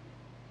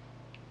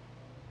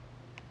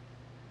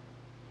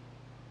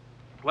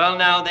 Well,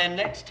 now then,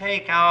 let's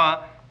take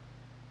our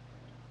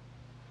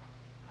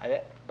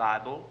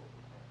Bible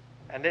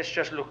and let's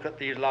just look at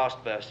these last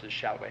verses,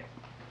 shall we?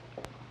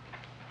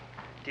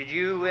 Did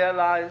you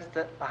realize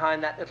that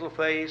behind that little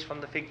phrase, from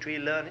the fig tree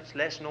learn its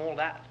lesson, all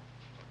that?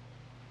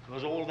 It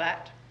was all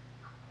that?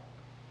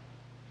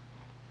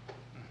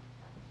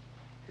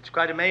 It's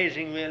quite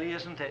amazing, really,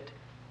 isn't it?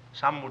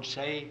 Some would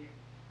say,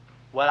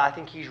 well, I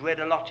think he's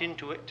read a lot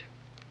into it.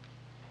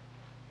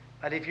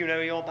 And if you know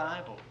your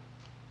Bible,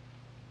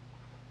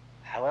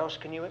 how else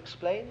can you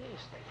explain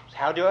these things?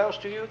 How else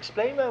do you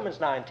explain Romans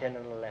 9, 10,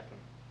 and 11?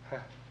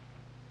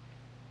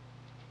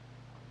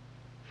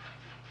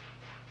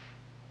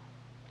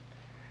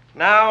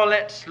 Now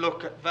let's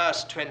look at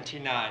verse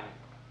 29.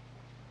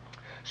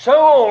 So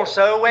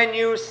also, when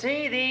you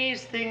see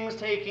these things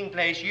taking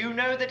place, you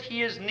know that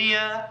he is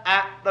near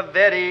at the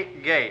very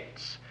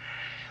gates.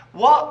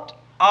 What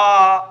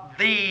are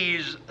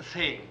these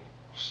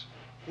things?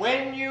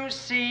 When you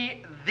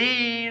see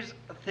these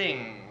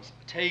things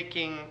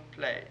taking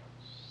place,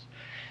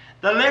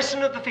 the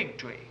lesson of the fig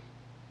tree,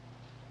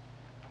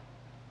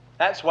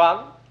 that's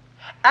one,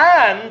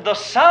 and the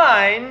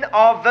sign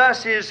of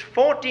verses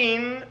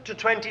 14 to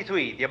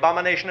 23, the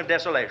abomination of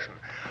desolation.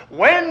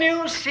 When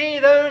you see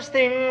those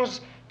things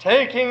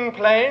taking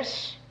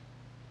place,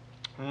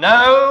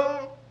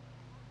 know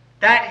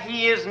that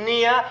he is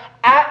near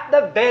at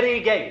the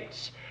very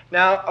gates.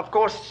 Now, of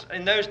course,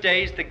 in those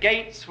days, the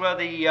gates were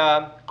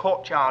the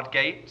courtyard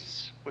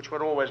gates, which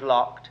were always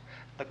locked.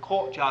 The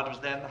courtyard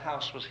was there and the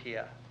house was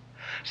here.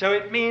 So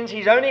it means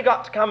he's only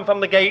got to come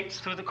from the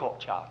gates through the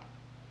courtyard.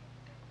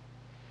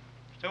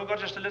 Still got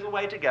just a little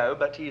way to go,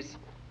 but he's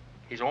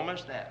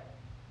almost there.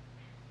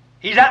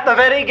 He's at the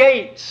very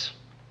gates.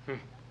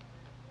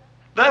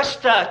 Verse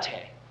 30.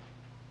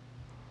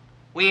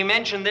 We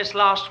mentioned this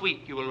last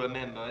week, you will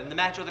remember, in the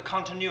matter of the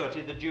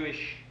continuity of the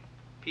Jewish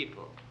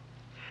people.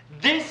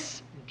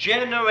 This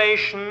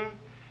generation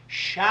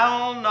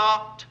shall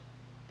not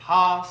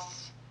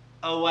pass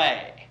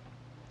away.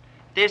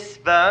 This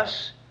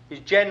verse is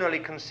generally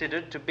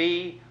considered to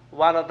be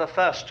one of the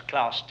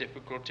first-class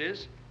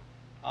difficulties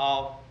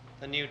of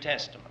the New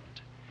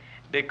Testament,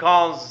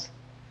 because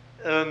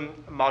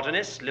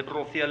modernists,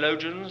 liberal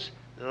theologians,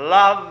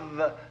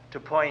 love to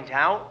point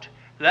out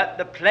that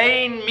the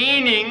plain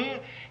meaning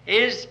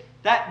is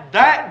that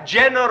that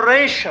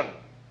generation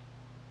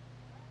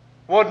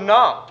would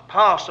not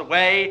pass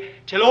away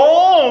till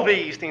all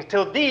these things,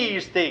 till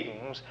these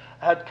things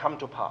had come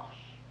to pass.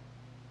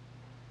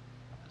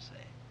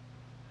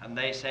 And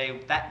they say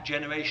that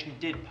generation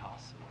did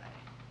pass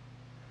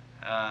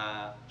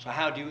away. So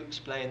how do you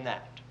explain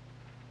that?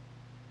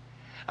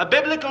 A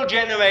biblical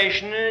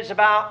generation is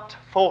about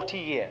 40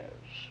 years.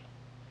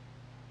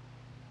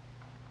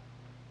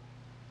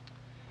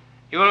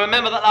 You will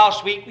remember that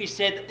last week we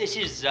said that this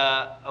is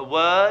a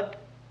word.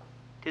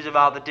 It is a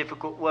rather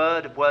difficult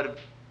word, a word of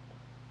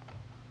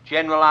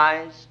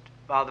generalized,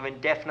 rather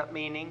indefinite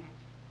meaning.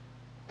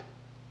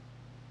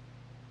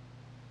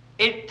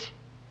 It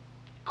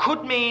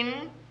could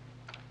mean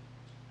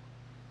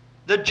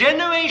the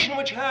generation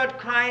which heard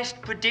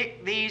Christ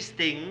predict these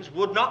things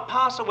would not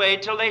pass away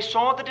till they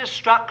saw the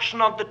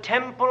destruction of the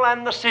temple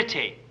and the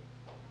city.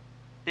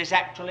 This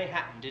actually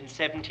happened in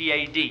 70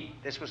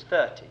 AD. This was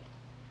 30.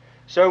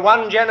 So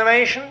one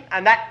generation,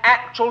 and that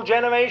actual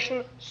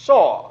generation,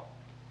 saw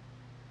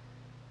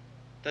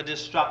the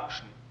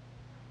destruction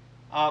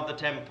of the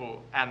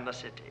temple and the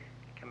city.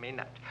 It can mean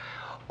that.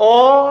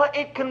 Or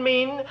it can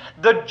mean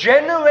the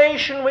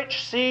generation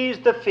which sees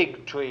the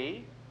fig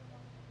tree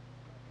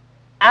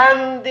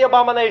and the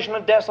abomination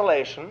of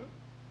desolation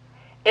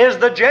is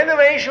the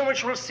generation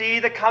which will see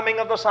the coming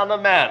of the Son of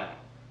Man.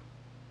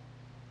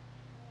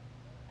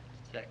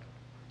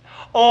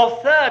 Or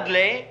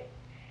thirdly,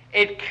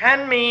 it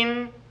can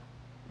mean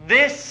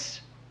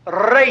this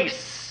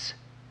race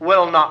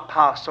will not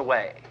pass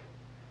away.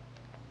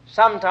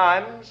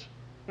 Sometimes,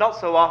 not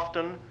so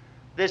often,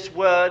 this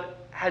word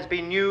has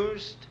been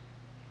used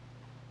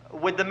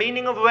with the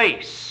meaning of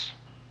race.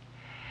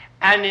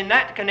 And in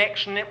that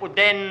connection, it would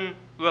then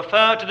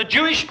refer to the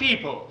Jewish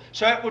people.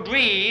 So it would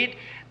read,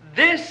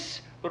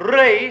 this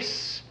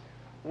race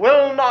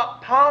will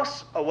not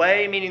pass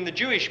away, meaning the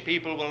Jewish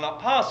people will not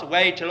pass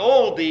away till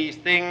all these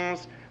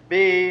things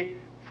be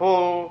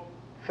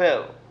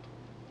fulfilled.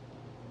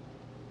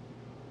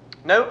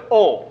 Note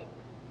all.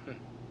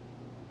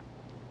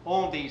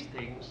 All these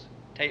things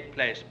take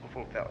place or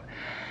fulfilled.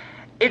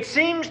 It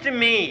seems to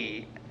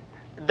me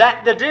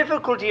that the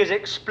difficulty is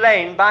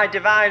explained by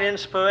divine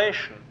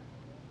inspiration.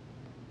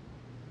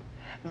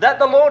 That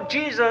the Lord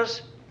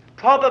Jesus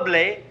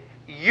probably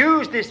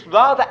used this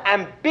rather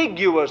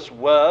ambiguous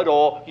word,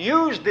 or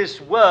used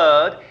this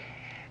word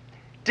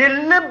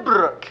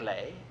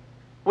deliberately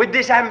with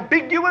this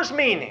ambiguous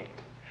meaning,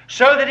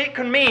 so that it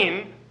can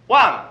mean,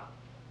 one,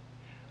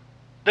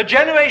 the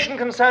generation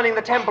concerning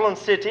the temple and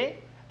city,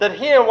 that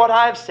hear what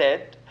I've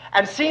said,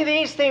 and see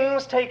these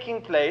things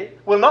taking place,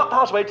 will not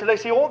pass away till they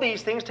see all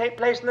these things take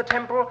place in the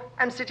temple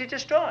and city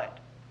destroyed.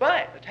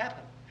 Right, it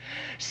happened.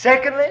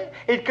 Secondly,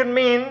 it can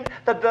mean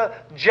that the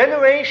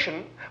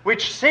generation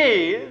which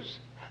sees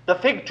the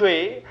fig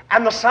tree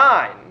and the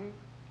sign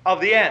of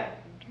the end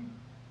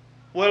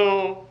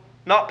will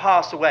not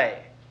pass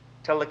away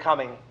till the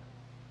coming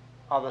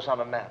of the Son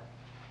of Man.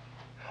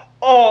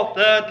 Or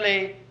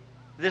thirdly,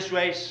 this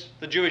race,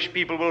 the Jewish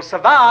people, will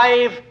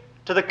survive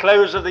to the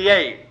close of the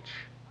age.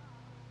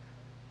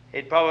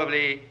 it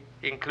probably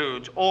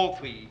includes all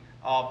three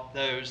of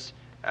those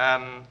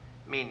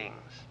meanings.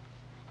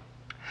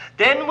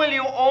 Then will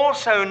you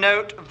also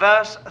note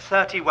verse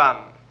 31.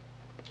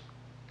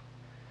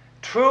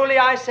 Truly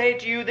I say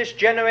to you, this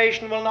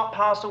generation will not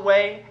pass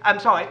away.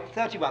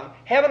 31.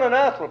 Heaven and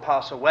earth will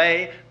pass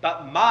away,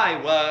 but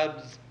my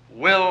words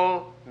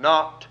will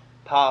not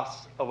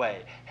pass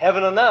away.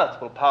 Heaven and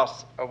earth will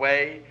pass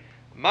away,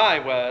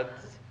 my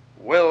words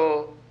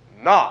will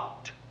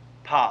not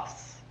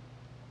pass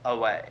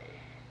away.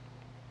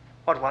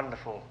 What a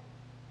wonderful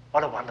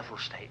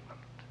statement.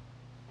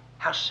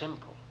 How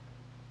simple.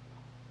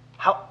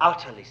 How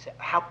utterly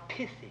simple. How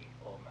pithy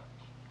almost.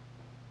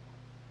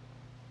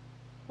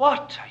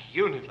 What a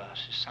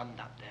universe is summed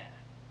up there.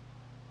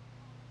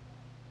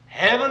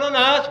 Heaven and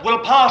earth will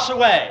pass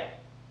away.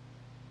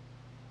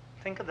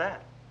 Think of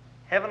that.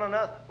 Heaven and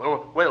earth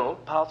will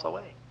pass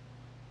away.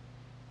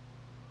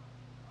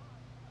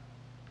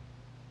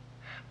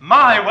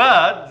 My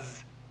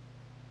words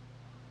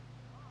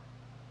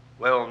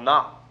will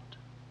not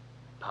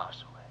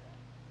pass away.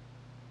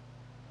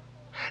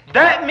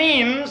 That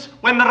means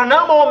when there are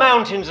no more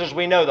mountains as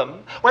we know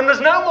them, when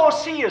there's no more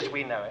sea as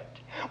we know it,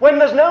 when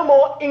there's no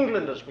more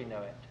England as we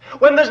know it,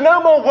 when there's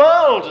no more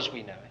world as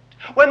we know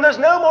it, when there's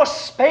no more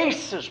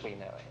space as we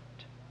know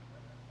it,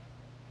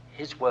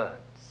 his words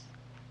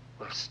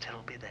will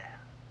still be there,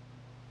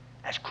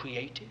 as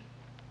creative,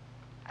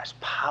 as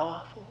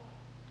powerful,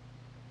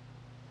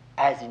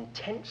 as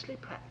intensely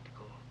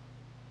practical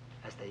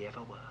as they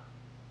ever were.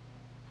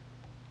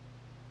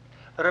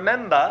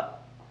 Remember,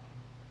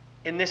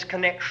 in this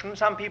connection,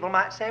 some people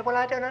might say, well,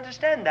 I don't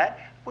understand that.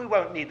 We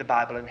won't need the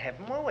Bible in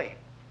heaven, will we?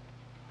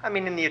 I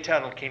mean, in the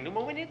eternal kingdom,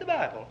 will we need the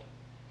Bible?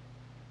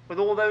 With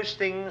all those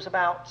things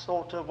about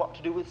sort of what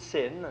to do with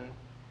sin.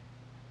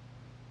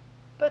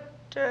 But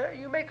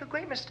you make a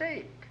great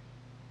mistake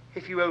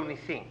if you only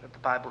think that the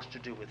Bible's to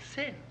do with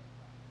sin.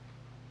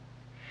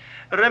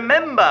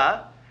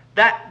 Remember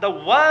that the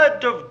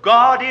Word of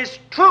God is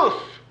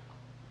truth,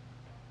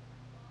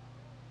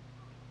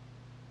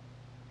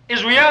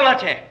 is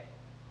reality.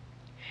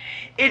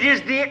 It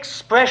is the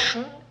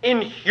expression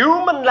in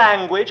human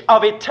language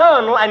of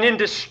eternal and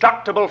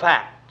indestructible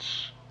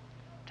facts.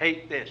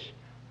 Take this.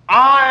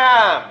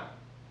 I am.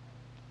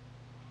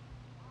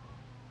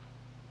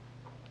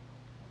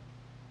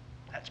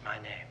 That's my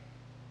name.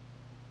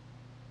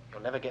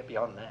 You'll never get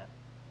beyond that.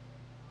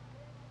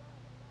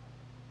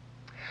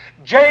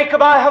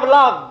 Jacob I have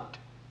loved.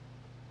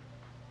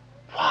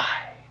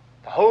 Why?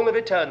 The whole of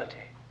eternity.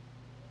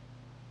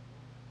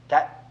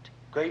 That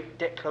great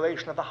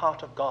declaration of the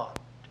heart of God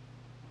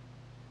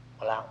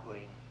will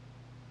outring.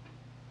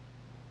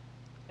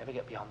 Never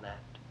get beyond that.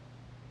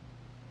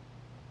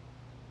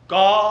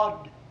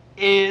 God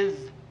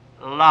is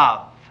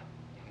love.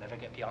 You'll never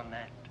get beyond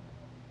that.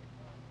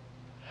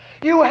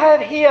 You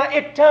have here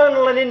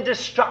eternal and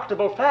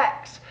indestructible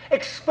facts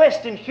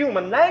expressed in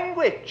human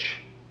language.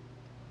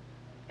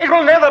 It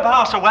will never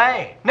pass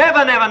away.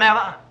 Never, never,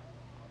 never.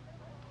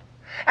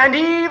 And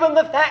even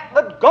the fact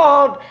that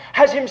God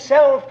has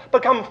himself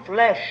become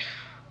flesh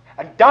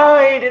and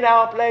died in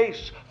our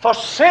place for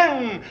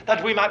sin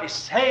that we might be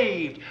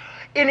saved,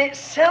 in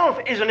itself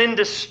is an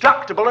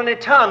indestructible and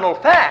eternal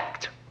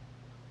fact.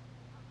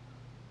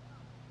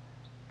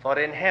 For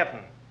in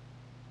heaven,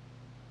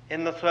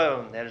 in the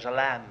throne, there is a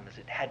lamb as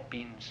it had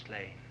been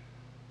slain,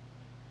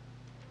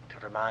 to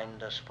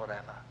remind us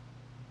forever.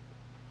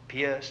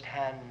 Pierced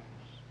hands,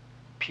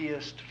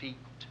 pierced feet,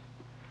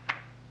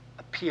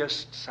 a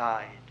pierced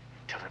side,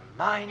 to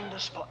remind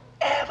us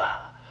forever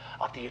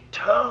of the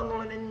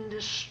eternal and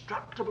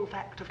indestructible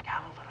fact of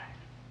Calvary.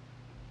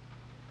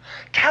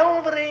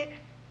 Calvary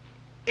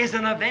is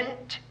an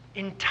event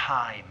in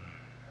time,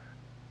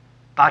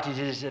 but it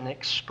is an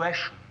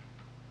expression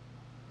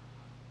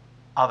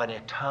of an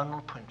eternal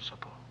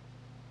principle.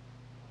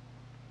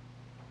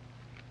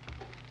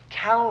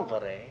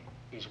 Calvary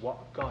is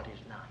what God is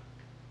like.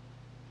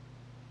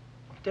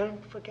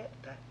 Don't forget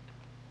that.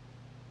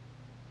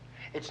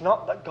 It's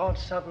not that God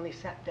suddenly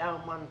sat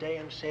down one day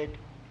and said,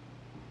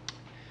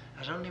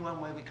 there's only one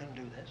way we can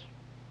do this.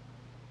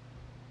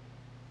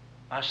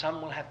 Our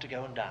son will have to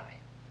go and die.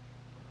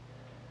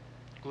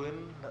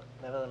 Grim, but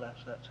nevertheless,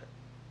 that's it.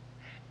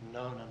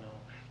 No, no, no.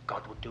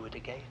 God would do it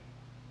again.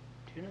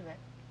 Do you know that?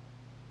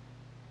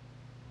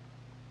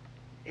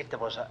 If there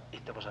was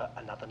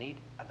another need,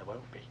 and there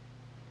won't be.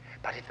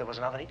 But if there was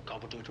another need,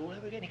 God would do it all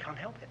over again. He can't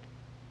help it.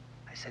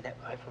 I say that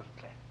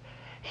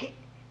reverently.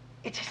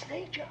 It's his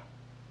nature.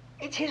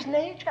 It's his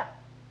nature.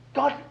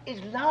 God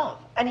is love,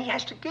 and he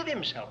has to give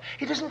himself.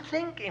 He doesn't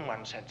think in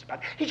one sense about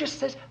it. He just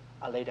says,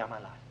 I'll lay down my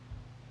life.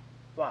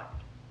 Right.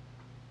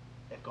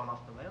 They've gone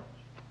off the rails.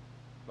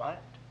 Right.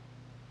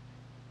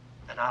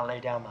 And I'll lay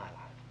down my life.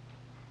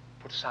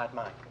 Put aside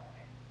my glory.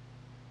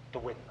 To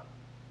win them.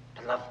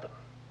 To love them.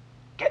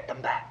 Get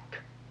them back.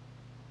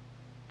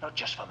 Not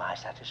just for my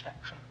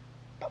satisfaction,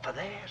 but for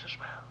theirs as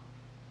well.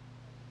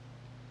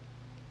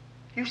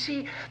 You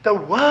see, the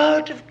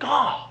Word of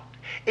God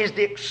is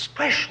the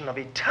expression of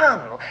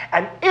eternal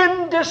and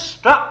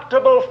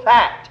indestructible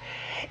fact.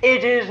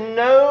 It is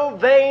no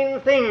vain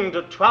thing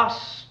to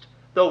trust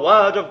the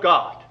Word of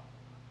God.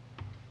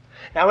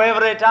 Now,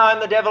 every time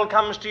the devil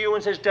comes to you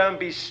and says, don't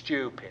be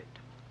stupid,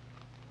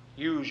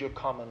 use your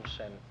common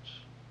sense.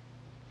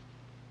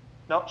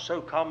 Not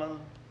so common,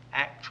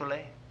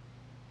 actually,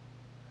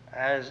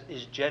 as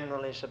is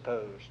generally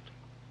supposed.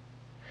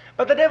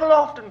 But the devil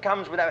often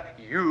comes with that,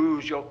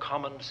 use your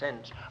common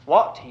sense.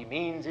 What he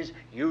means is,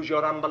 use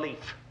your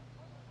unbelief.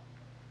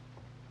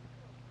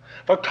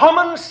 For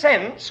common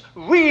sense,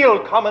 real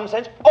common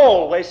sense,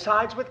 always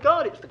sides with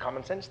God. It's the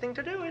common sense thing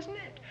to do, isn't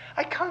it?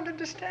 I can't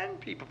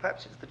understand people.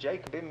 Perhaps it's the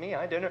Jacob in me,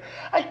 I don't know.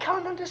 I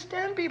can't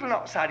understand people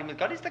not siding with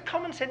God. It's the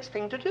common sense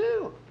thing to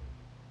do.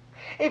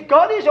 If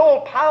God is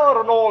all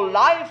power and all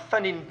life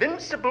and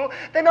invincible,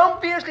 then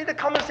obviously the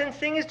common sense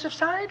thing is to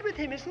side with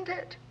him, isn't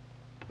it?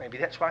 Maybe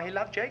that's why he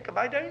loved Jacob,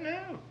 I don't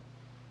know.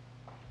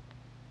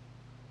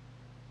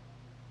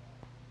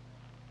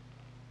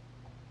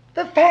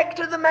 The fact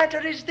of the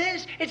matter is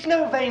this: it's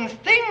no vain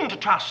thing to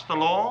trust the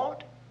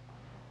Lord.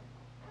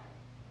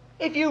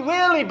 If you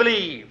really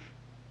believe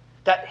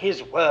that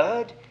his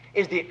word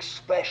is the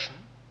expression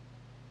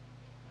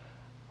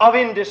of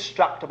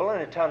indestructible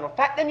and eternal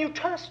fact, then you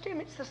trust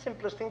him. It's the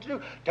simplest thing to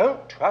do.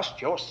 Don't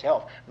trust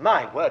yourself.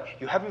 My word,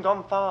 you haven't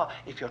gone far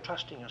if you're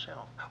trusting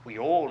yourself. We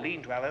all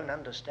lean to our own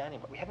understanding,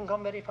 but we haven't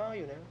gone very far,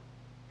 you know,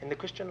 in the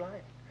Christian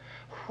life.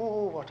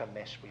 Oh, what a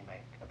mess we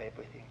make of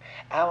everything.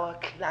 Our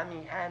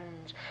clammy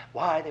hands,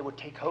 why, they would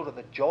take hold of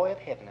the joy of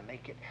heaven and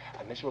make it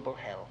a miserable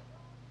hell.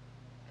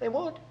 They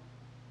would.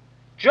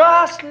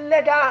 Just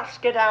let us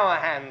get our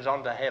hands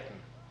onto heaven,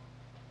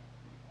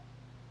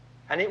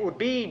 and it would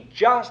be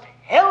just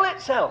hell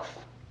itself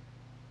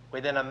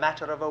within a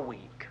matter of a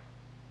week.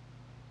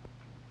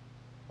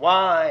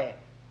 Why?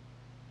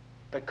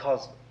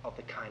 Because of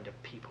the kind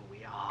of people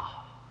we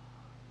are.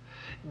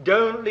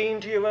 Don't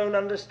lean to your own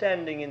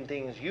understanding in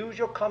things. Use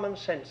your common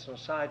sense and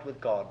side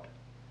with God.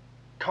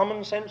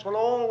 Common sense will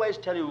always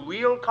tell you,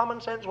 real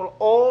common sense will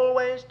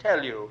always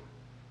tell you,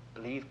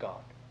 believe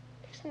God.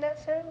 Isn't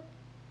that so?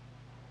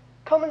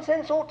 Common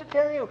sense ought to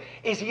tell you,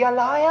 is he a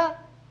liar?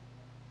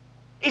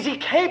 Is he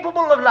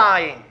capable of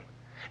lying?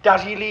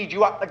 Does he lead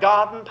you up the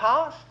garden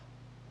path?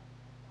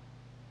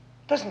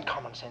 Doesn't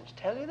common sense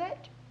tell you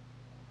that?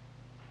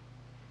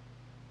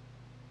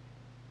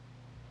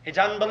 It's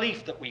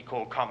unbelief that we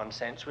call common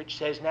sense, which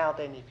says, now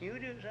then, if you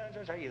do so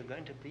and so, you're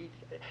going to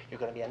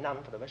be a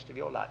nun for the rest of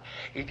your life.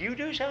 If you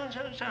do so and so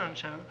and so and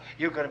so,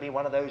 you're going to be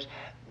one of those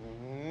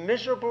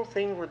miserable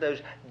things with those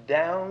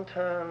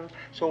downturned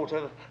sort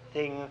of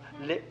thing,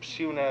 lips,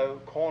 you know,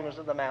 corners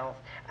of the mouth,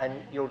 and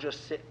you'll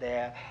just sit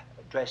there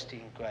dressed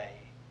in grey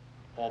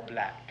or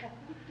black.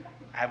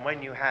 And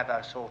when you have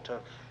a sort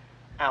of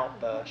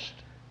outburst,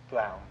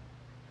 drown.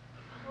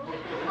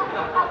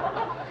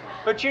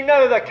 But you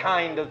know the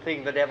kind of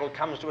thing the devil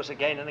comes to us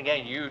again and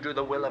again. You do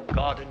the will of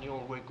God and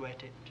you'll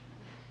regret it.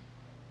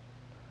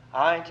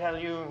 I tell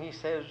you, he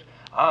says,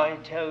 I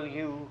tell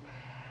you,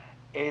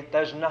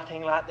 there's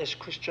nothing like this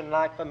Christian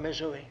life for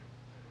misery.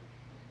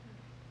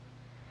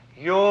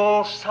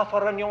 You'll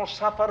suffer and you'll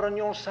suffer and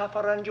you'll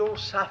suffer and you'll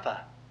suffer.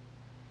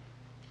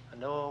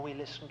 And oh, we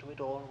listen to it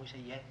all and we say,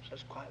 yes,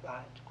 that's quite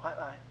right, quite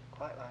right,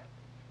 quite right.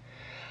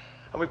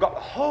 And we've got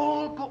the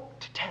whole book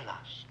to tell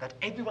us that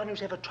everyone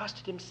who's ever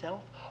trusted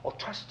himself or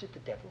trusted the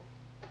devil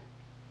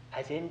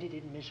has ended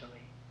in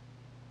misery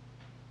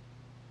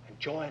and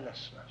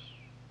joylessness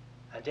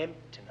and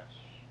emptiness.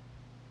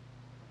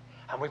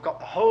 And we've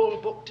got the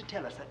whole book to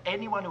tell us that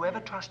anyone who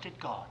ever trusted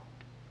God,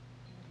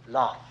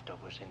 laughter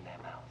was in their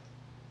mouth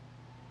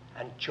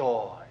and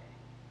joy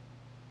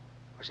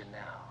was in their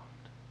heart.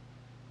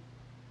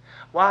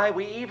 Why,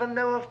 we even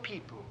know of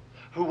people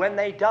who, when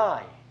they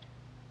died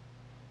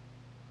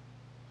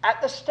at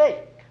the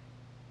stake,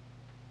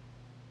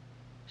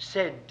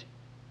 said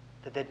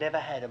that they'd never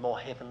had a more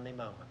heavenly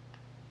moment.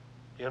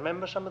 Do you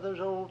remember some of those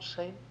old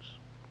saints?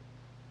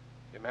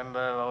 You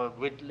remember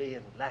Ridley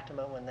and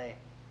Latimer when they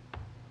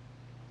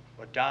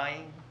were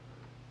dying?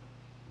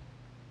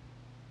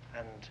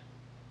 And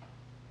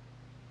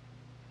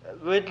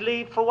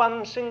Ridley, for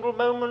one single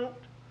moment,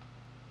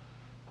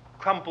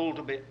 crumpled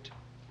a bit.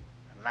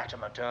 And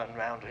Latimer turned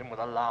round to him with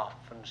a laugh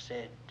and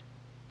said,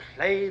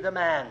 "Play the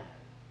man,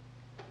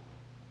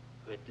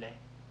 Ridley.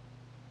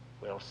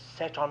 We'll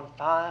set on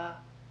fire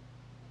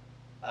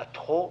a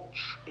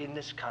torch in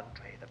this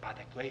country that by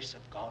the grace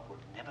of God will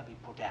never be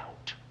put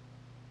out.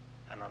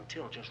 And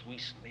until just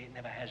recently it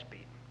never has been.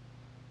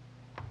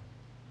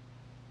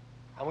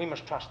 And we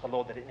must trust the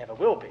Lord that it never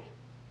will be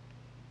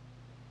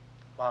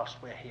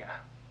whilst we're here.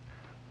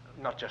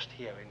 Not just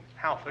here in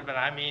Halford, but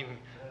I mean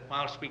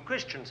whilst we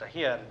Christians are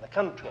here in the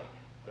country.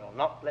 We'll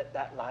not let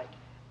that light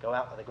go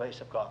out by the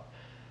grace of God.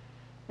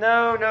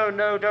 No, no,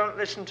 no, don't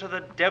listen to the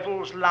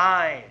devil's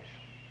lies.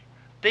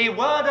 The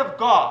Word of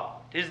God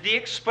is the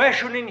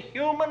expression in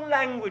human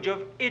language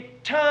of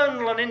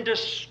eternal and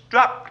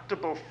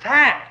indestructible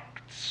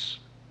facts.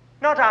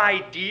 Not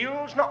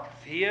ideals, not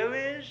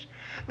theories,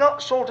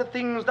 not sort of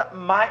things that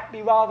might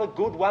be rather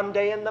good one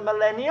day in the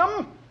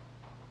millennium.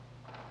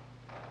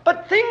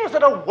 but things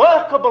that are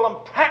workable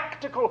and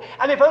practical,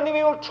 and if only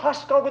we will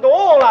trust God with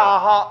all our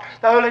heart,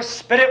 the Holy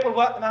Spirit will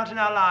work them out in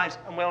our lives,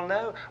 and we'll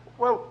know.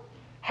 Well,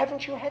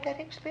 haven't you had that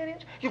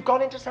experience? You've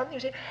gone into something, you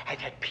say, I've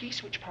had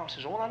peace which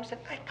passes all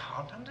understanding. I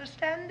can't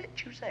understand it,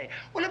 you say.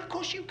 Well, of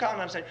course you can't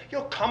understand.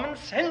 Your common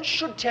sense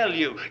should tell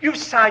you. You've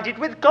sided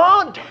with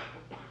God.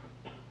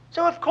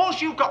 So of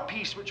course you've got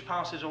peace which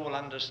passes all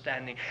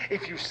understanding.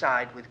 If you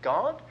side with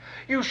God,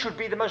 you should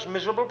be the most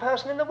miserable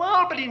person in the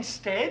world, but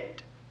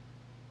instead,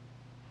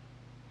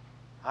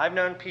 I've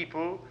known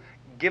people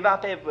give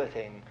up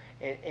everything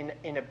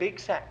in a big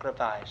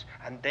sacrifice,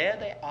 and there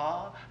they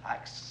are,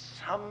 like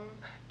some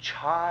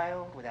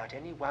child without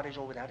any worries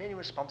or without any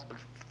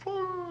responsibility,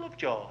 full of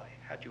joy.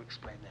 How do you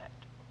explain that?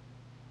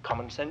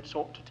 Common sense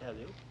ought to tell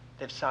you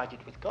they've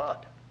sided with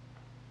God.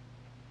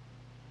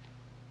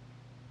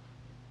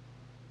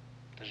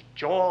 There's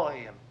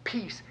joy and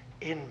peace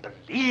in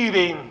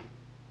believing.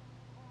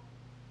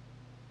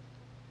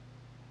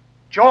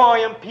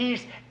 Joy and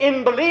peace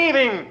in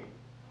believing.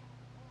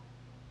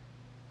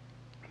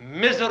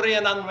 Misery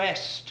and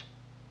unrest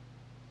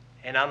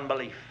in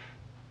unbelief.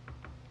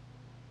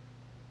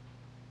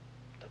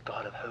 The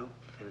God of hope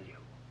fill you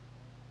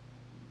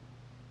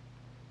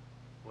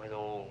with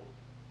all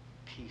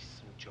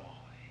peace and joy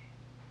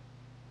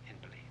in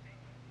believing.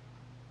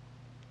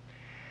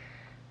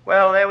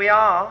 Well, there we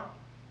are.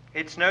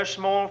 It's no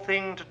small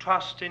thing to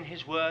trust in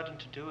his word and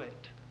to do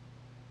it.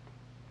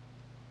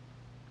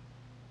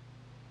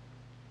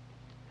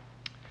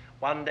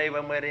 One day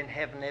when we're in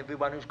heaven,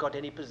 everyone who's got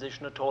any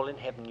position at all in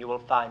heaven, you will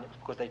find it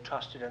because they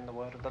trusted in the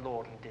word of the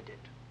Lord and did it.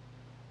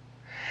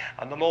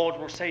 And the Lord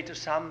will say to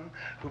some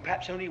who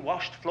perhaps only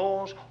washed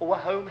floors or were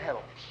home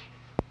helps,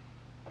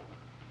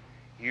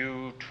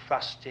 you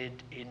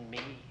trusted in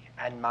me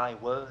and my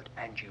word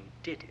and you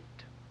did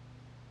it.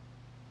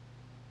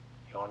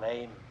 Your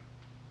name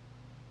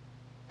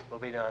will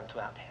be known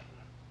throughout heaven.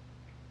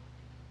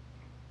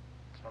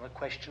 It's not a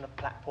question of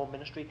platform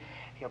ministry.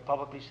 He'll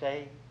probably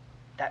say,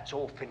 that's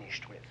all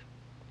finished with,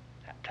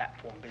 that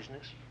platform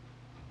business.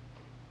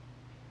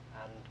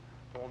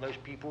 And all those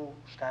people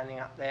standing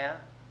up there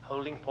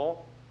holding forth,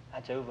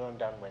 that's over and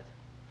done with.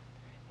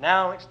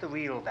 Now it's the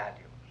real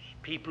values.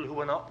 People who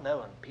were not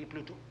known, people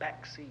who took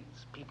back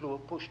seats, people who were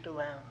pushed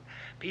around,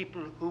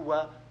 people who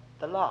were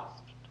the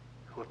last,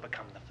 who have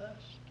become the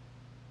first.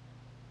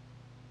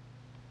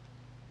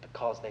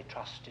 Because they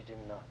trusted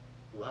in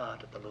the word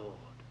of the Lord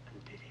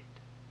and did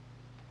it.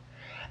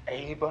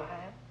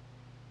 Abraham,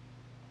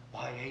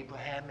 why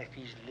Abraham, if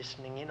he's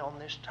listening in on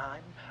this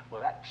time,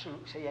 will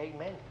absolutely say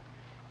amen.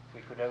 If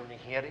we could only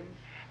hear him.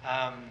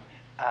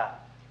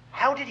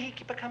 How did he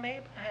become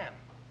Abraham?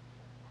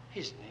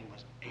 His name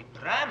was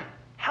Abraham.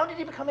 How did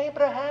he become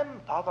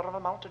Abraham, father of a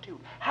multitude?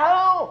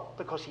 How?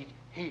 Because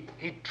he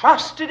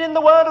trusted in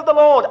the word of the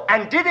Lord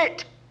and did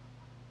it.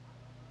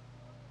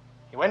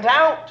 He went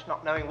out,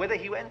 not knowing whither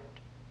he went.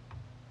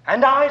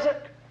 And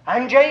Isaac,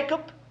 and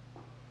Jacob,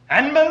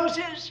 and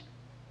Moses.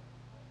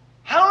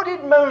 How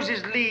did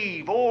Moses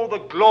leave all the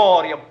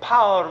glory and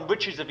power and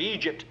riches of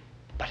Egypt?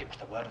 But it was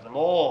the word of the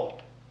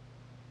Lord.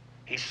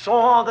 He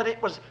saw that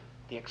it was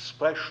the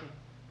expression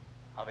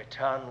of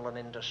eternal and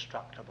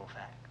indestructible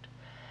fact.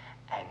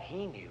 And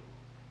he knew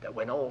that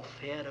when old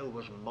Pharaoh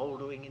was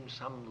mouldering in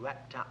some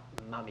wrapped up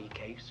mummy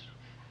case,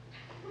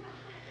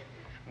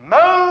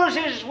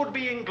 Moses would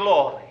be in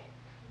glory,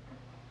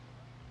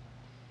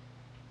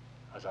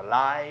 as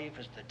alive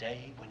as the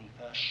day when he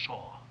first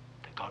saw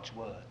that God's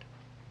word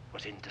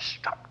was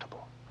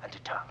indestructible and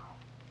eternal.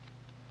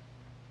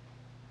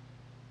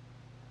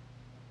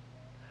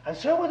 And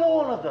so with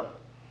all of them,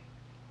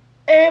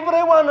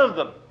 every one of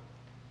them,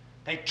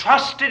 they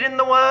trusted in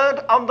the word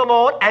of the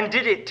Lord and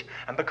did it.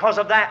 And because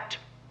of that,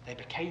 they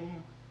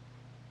became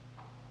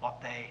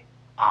what they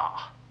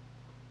are.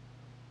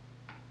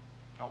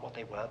 Not what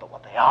they were, but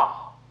what they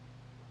are.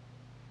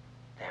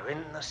 They're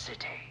in the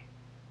city.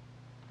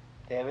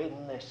 They're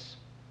in this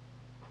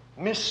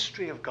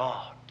mystery of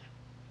God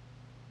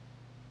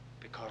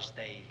because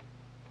they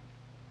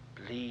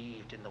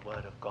believed in the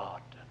word of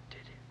God and did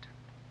it.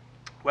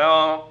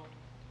 Well,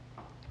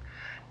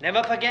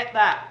 never forget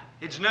that.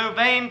 It's no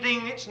vain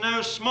thing, it's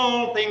no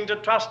small thing to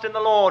trust in the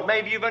Lord.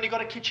 Maybe you've only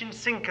got a kitchen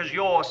sink as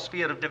your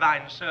sphere of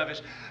divine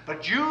service.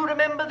 But you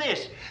remember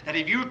this, that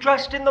if you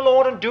trust in the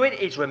Lord and do it,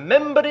 it's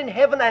remembered in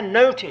heaven and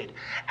noted.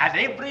 And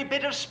every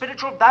bit of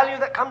spiritual value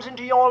that comes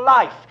into your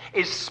life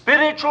is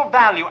spiritual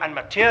value and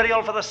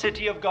material for the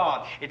city of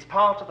God. It's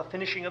part of the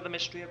finishing of the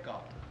mystery of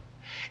God.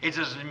 It's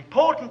as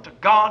important to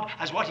God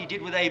as what he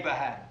did with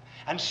Abraham.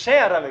 And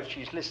Sarah, if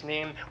she's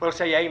listening, will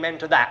say amen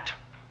to that.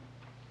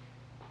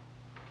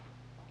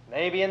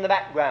 Maybe in the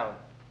background.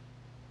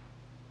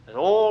 It's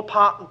all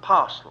part and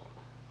parcel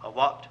of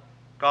what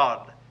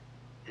God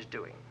is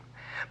doing.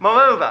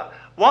 Moreover,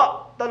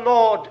 what the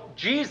Lord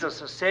Jesus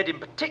has said in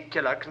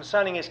particular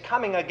concerning his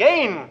coming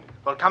again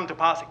will come to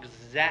pass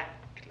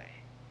exactly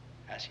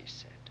as he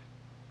said.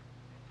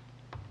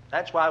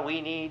 That's why we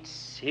need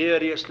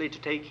seriously to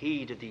take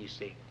heed of these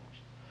things.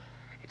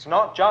 It's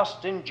not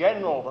just in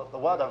general that the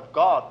word of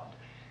God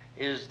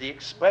is the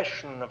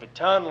expression of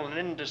eternal and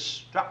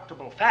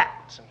indestructible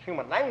facts and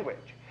human language,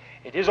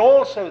 it is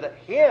also that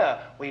here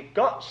we've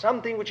got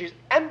something which is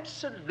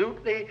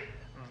absolutely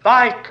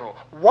vital.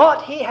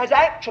 What he has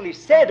actually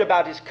said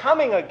about his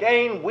coming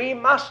again, we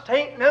must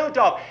take note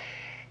of.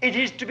 It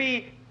is to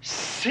be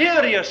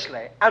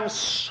seriously and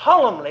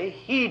solemnly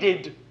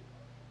heeded.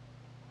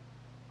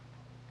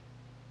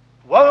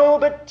 Woe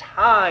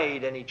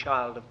betide any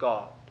child of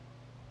God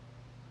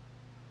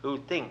who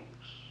thinks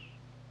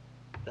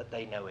that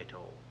they know it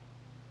all.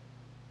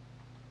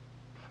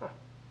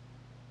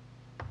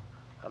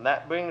 And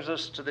that brings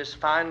us to this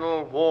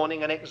final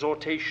warning and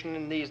exhortation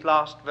in these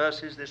last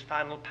verses, this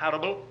final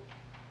parable.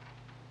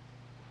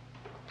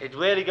 It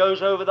really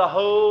goes over the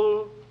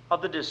whole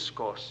of the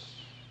discourse,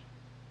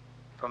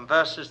 from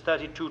verses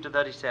 32 to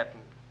 37.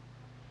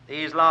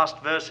 These last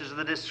verses of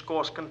the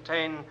discourse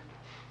contain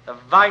the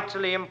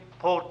vitally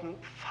important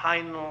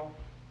final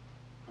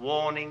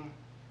warning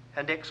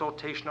and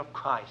exhortation of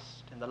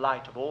Christ in the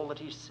light of all that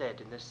he said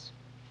in this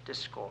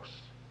discourse.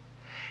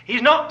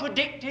 He's not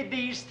predicted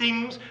these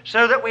things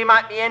so that we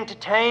might be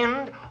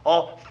entertained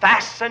or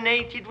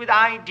fascinated with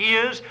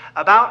ideas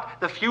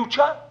about the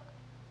future,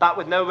 but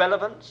with no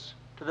relevance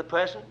to the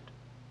present.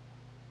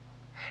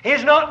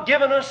 He's not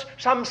given us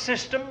some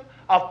system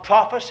of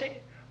prophecy,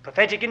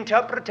 prophetic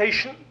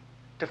interpretation,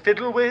 to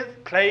fiddle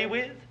with, play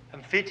with,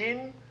 and fit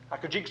in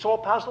like a jigsaw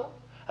puzzle,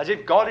 as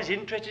if God is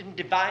interested in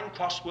divine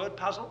crossword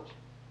puzzles.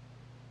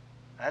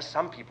 That's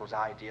some people's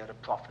idea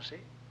of prophecy.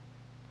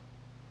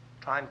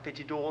 Try and fit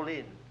it all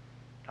in,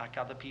 like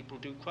other people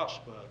do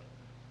crossword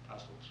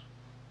puzzles.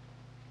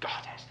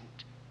 God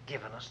hasn't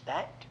given us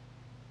that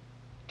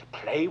to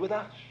play with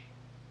us.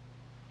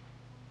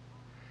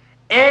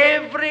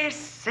 Every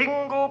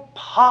single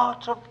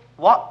part of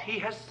what he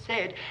has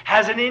said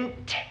has an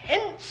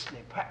intensely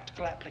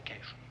practical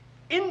application.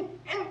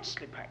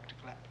 Intensely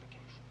practical application.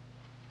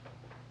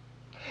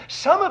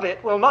 Some of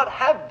it will not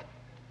have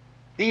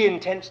the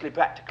intensely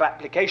practical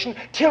application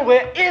till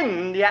we're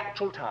in the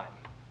actual time.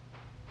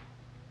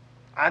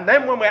 And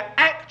then when we're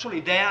actually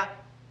there,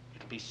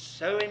 it'll be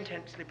so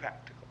intensely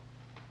practical.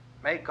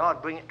 May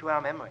God bring it to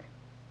our memory.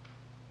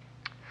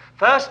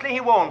 Firstly,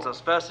 he warns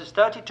us, verses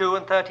 32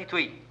 and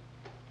 33.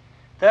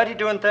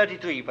 32 and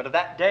 33, but of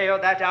that day or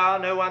that hour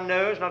no one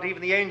knows, not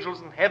even the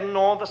angels in heaven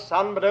nor the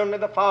Son, but only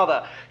the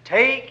Father.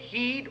 Take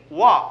heed,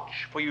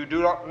 watch, for you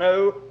do not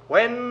know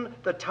when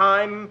the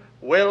time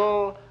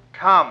will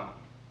come.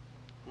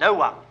 No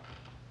one,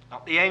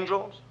 not the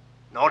angels,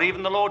 nor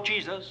even the Lord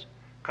Jesus,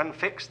 can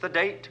fix the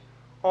date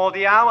or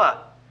the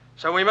hour.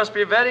 So we must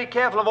be very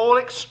careful of all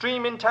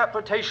extreme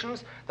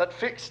interpretations that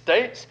fix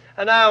dates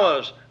and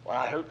hours. Well,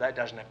 I hope that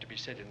doesn't have to be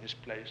said in this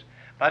place.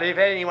 But if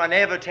anyone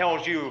ever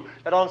tells you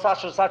that on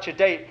such and such a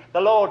date the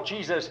Lord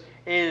Jesus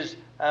is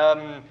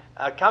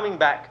coming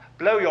back,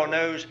 blow your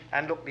nose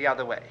and look the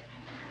other way.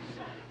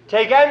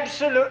 Take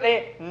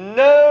absolutely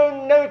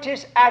no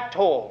notice at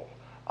all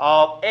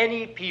of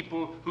any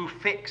people who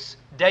fix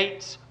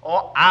dates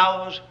or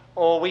hours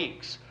or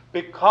weeks,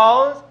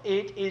 because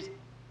it is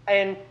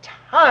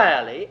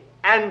entirely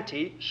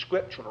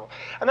anti-scriptural.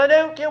 And I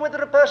don't care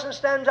whether a person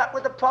stands up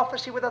with a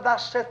prophecy, whether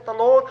thus saith the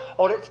Lord,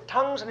 or it's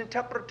tongues and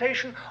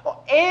interpretation, or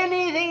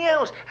anything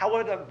else,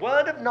 however, the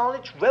word of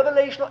knowledge,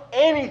 revelation, or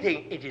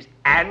anything, it is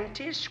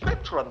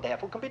anti-scriptural and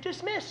therefore can be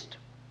dismissed.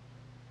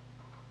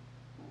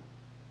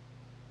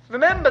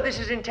 Remember, this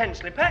is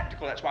intensely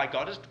practical. That's why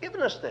God has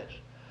given us this.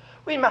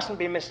 We mustn't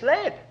be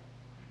misled.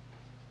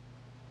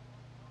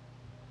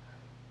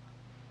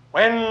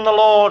 When the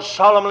Lord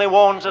solemnly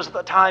warns us that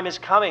the time is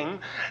coming,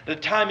 the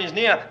time is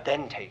near,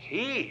 then take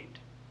heed.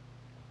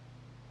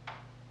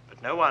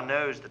 But no one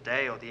knows the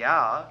day or the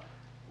hour.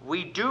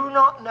 We do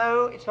not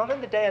know, it's not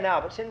in the day and hour,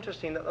 but it's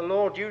interesting that the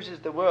Lord uses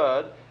the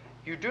word,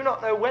 you do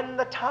not know when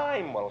the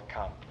time will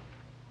come.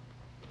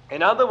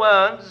 In other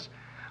words,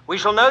 we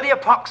shall know the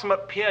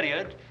approximate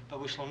period,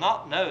 but we shall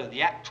not know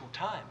the actual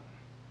time.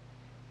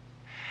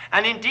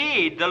 And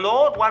indeed, the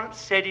Lord once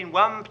said in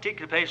one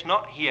particular place,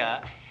 not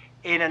here,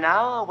 in an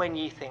hour when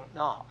ye think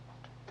not,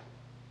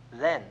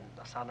 then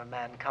the Son of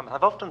Man cometh.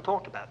 I've often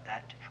thought about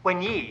that.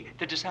 When ye,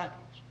 the disciples.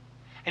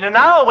 In an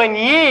hour when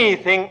ye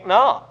think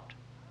not,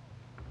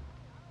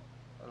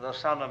 the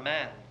Son of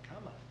Man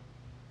cometh.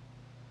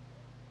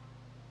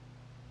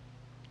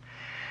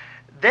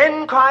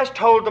 Then Christ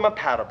told them a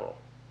parable,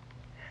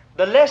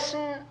 the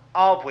lesson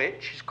of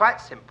which is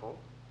quite simple,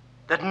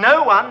 that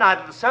no one,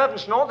 neither the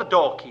servants nor the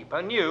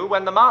doorkeeper, knew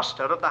when the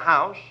master of the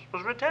house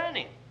was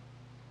returning.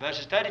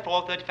 Verses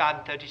 34, 35,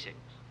 and 36.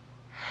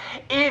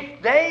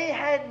 If they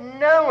had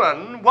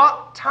known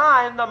what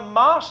time the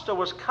master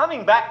was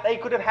coming back, they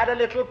could have had a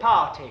little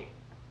party.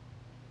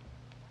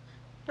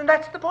 And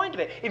that's the point of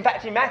it. In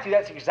fact, in Matthew,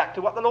 that's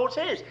exactly what the Lord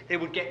says. They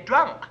would get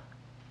drunk,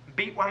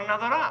 beat one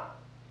another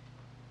up,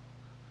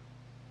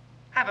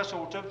 have a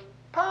sort of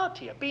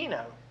party, a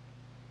beano.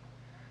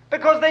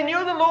 Because they knew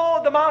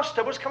the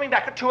master was coming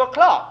back at 2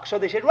 o'clock. So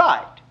they said,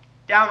 right,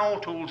 down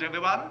all tools,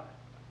 everyone.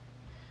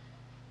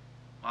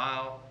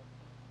 While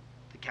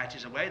the cat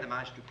is away, the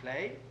mice do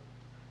play.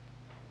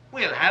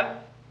 we'll have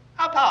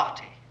a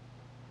party.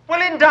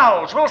 We'll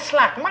indulge, we'll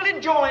slacken, we'll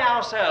enjoy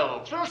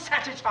ourselves, we'll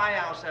satisfy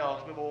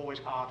ourselves. We're always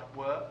hard at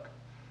work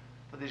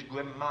for this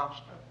grim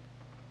master.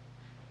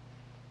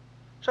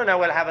 So now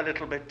we'll have a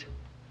little bit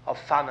of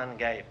fun and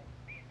games.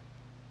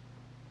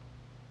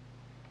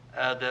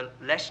 The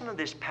lesson of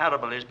this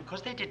parable is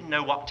because they didn't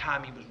know what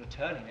time he was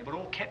returning, they were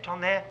all kept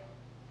on their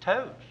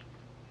toes.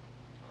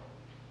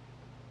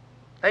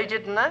 They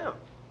didn't know.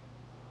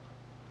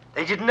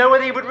 They didn't know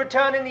whether he would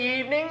return in the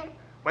evening,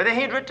 whether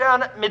he'd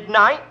return at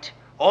midnight,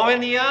 or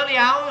in the early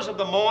hours of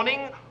the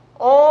morning,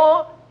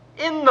 or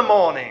in the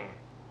morning.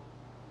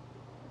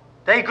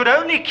 They could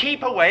only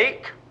keep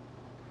awake,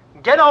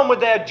 get on with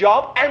their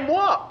job, and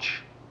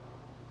watch.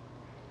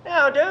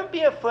 Now, don't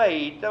be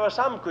afraid. There are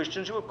some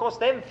Christians who, of course,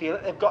 then feel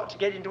that they've got to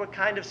get into a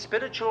kind of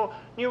spiritual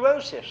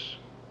neurosis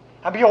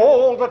and be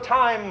all the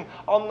time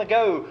on the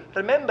go.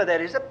 Remember,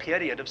 there is a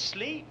period of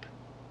sleep.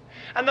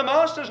 And the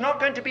master's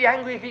not going to be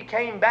angry if he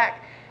came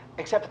back,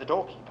 except for the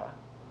doorkeeper,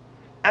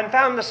 and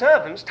found the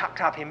servants tucked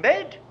up in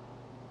bed.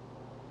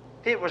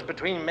 It was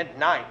between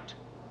midnight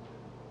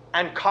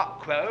and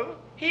cockcrow.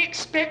 He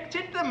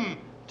expected them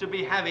to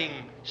be having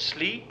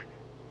sleep.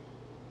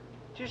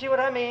 Do you see what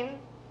I mean?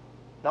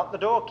 Not the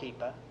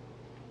doorkeeper.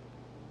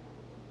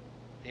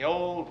 The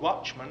old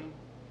watchman,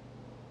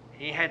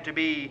 he had to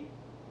be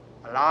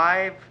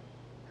alive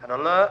and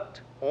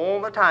alert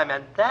all the time,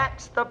 and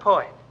that's the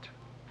point.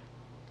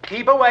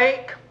 Keep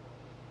awake,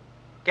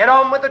 get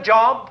on with the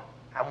job,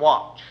 and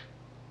watch.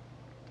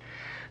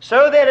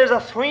 So there is a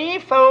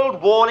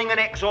threefold warning and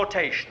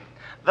exhortation.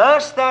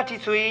 Verse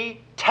 33,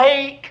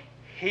 take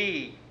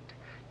heed.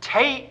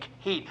 Take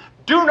heed.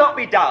 Do not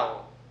be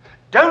dull.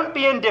 Don't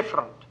be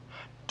indifferent.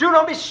 Do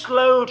not be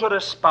slow to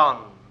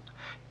respond.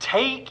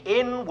 Take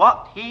in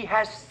what he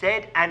has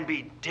said and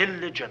be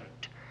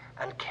diligent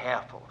and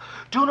careful.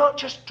 Do not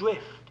just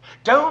drift.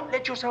 Don't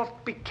let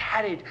yourself be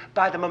carried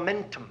by the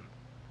momentum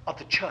of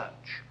the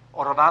church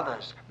or of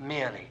others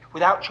merely,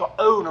 without your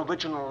own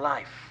original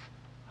life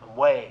and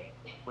way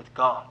with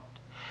God.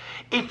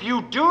 If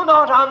you do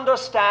not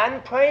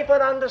understand, pray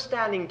for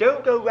understanding.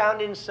 Don't go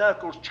round in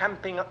circles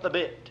champing at the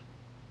bit.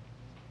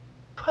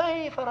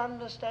 Pray for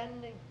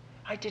understanding.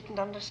 I didn't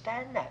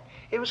understand that.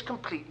 It was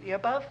completely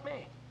above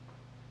me.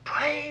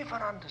 Pray for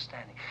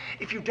understanding.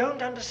 If you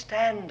don't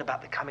understand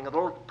about the coming of the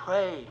Lord,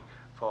 pray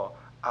for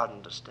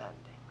understanding.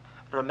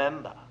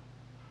 Remember,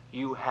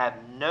 you have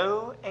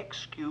no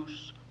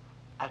excuse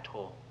at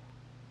all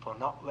for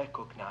not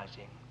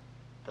recognizing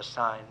the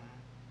sign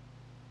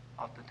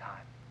of the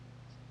time.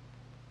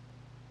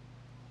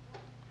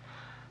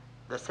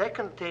 The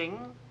second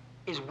thing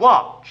is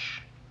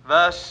watch.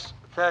 Verse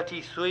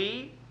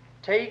 33,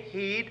 take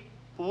heed,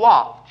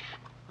 watch.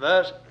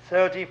 Verse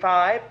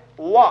 35,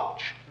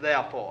 watch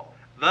therefore.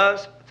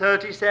 Verse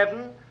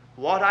 37,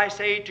 what I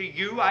say to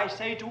you, I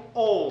say to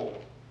all,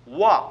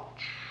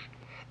 watch.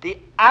 The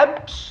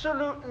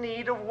absolute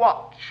need of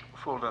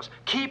watchfulness.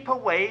 Keep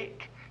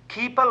awake,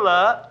 keep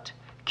alert,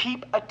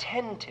 keep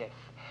attentive.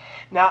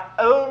 Now,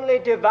 only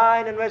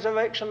divine and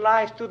resurrection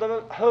life through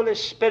the Holy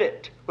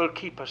Spirit will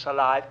keep us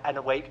alive and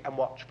awake and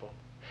watchful.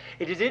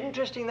 It is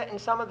interesting that in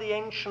some of the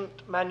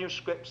ancient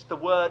manuscripts, the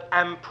word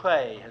and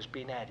pray has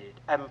been added.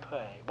 And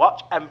pray.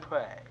 Watch and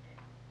pray.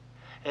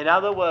 In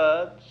other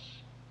words,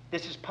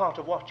 this is part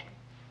of watching.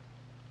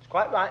 It's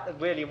quite right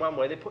that really in one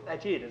way they put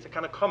that in as a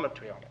kind of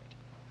commentary on it.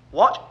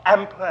 Watch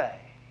and pray.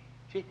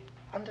 See,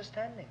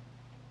 understanding.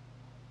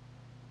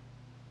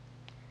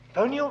 If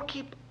only you'll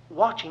keep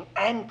watching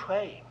and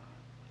praying,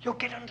 you'll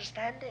get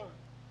understanding.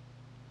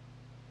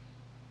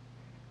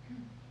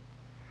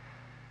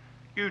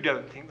 You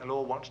don't think the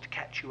Lord wants to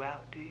catch you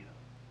out, do you?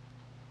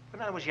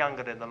 When I was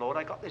younger in the Lord,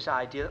 I got this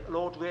idea that the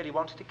Lord really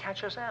wanted to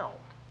catch us out,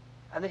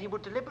 and that he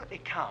would deliberately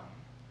come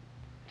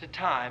at a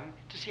time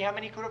to see how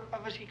many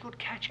of us he could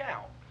catch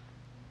out.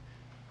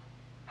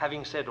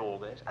 Having said all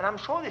this, and I'm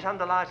sure this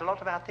underlies a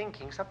lot of our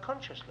thinking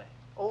subconsciously.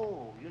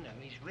 Oh, you know,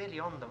 he's really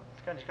on them.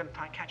 He's going to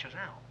try and catch us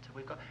out. So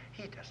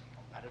he doesn't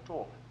want that at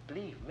all.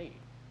 Believe me,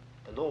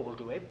 the Lord will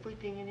do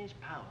everything in his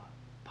power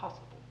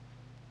possible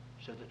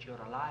so that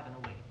you're alive and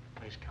awake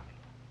for his coming.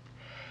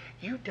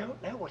 You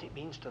don't know what it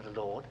means to the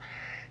Lord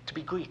to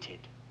be greeted.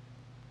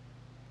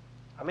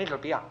 I mean, it'll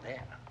be up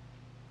there.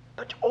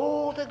 But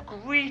all the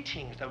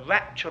greetings, the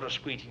rapturous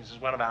greetings,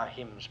 as one of our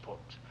hymns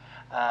puts,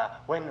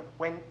 when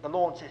the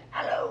Lord says,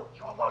 hello,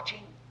 you're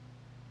watching.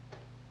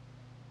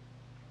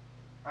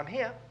 I'm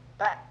here,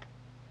 back,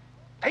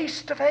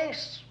 face to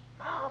face,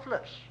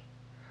 marvellous.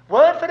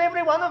 Word for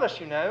every one of us,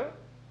 you know.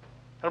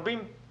 There'll be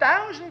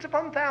thousands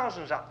upon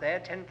thousands up there,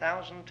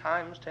 10,000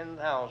 times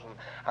 10,000,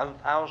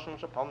 and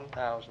thousands upon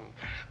thousands.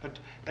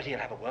 But he'll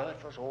have a word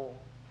for us all.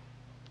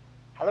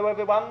 Hello,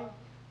 everyone.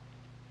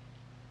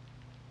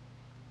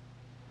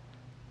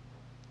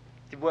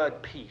 The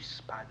word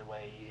peace, by the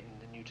way, in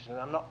the New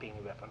Testament, I'm not being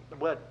irreverent. The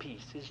word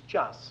peace is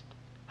just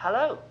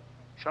hello,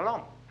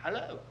 shalom,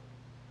 hello.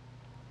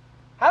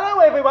 Hello,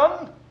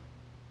 everyone.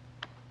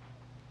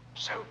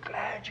 So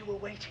glad you were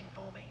waiting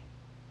for me.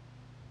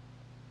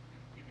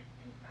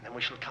 and then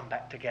we shall come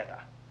back together.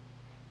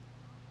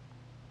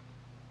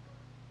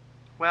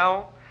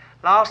 Well,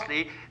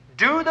 lastly,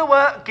 do the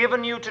work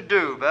given you to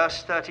do,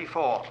 verse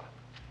 34.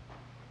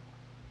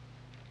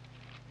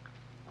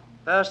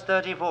 Verse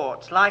 34,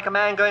 it's like a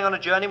man going on a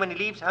journey when he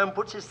leaves home,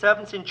 puts his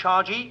servants in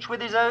charge, each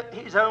with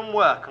his own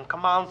work, and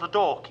commands the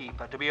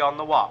doorkeeper to be on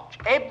the watch.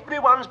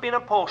 Everyone's been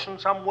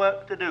apportioned some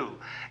work to do.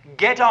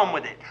 Get on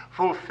with it,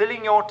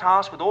 fulfilling your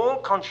task with all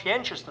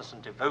conscientiousness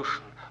and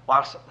devotion,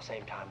 whilst at the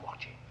same time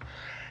watching.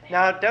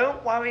 Now,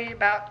 don't worry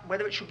about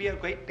whether it should be a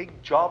great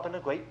big job and a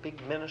great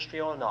big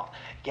ministry or not.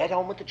 Get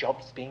on with the job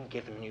that's being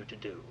given you to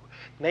do.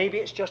 Maybe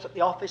it's just at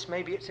the office,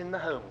 maybe it's in the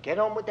home. Get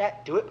on with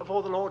that, do it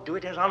before the Lord, do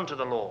it as unto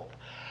the Lord.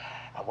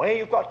 And where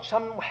you've got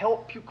some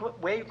help,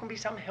 where you can be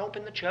some help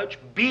in the church,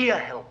 be a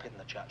help in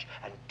the church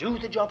and do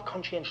the job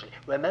conscientiously.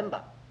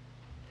 Remember,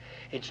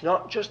 it's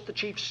not just the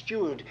chief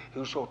steward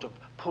who sort of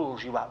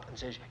pulls you up and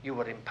says you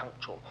were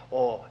impunctual,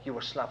 or you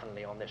were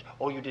slovenly on this,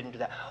 or you didn't do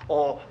that,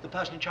 or the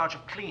person in charge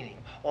of cleaning,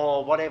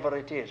 or whatever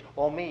it is,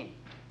 or me,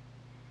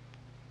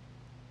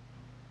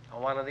 or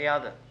one of the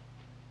others.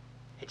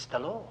 It's the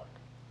Lord.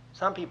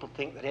 Some people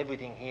think that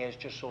everything here is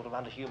just sort of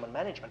under human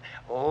management.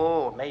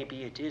 Oh,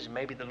 maybe it is.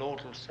 Maybe the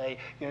Lord will say,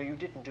 you know, you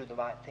didn't do the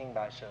right thing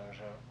by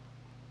so-and-so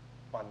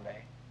one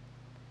day.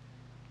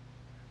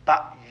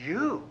 But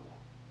you,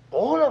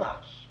 all of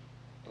us,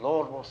 the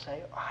Lord will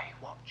say, I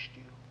watched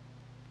you.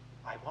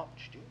 I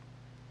watched you.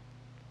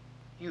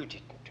 You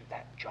didn't do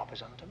that job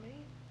as unto me.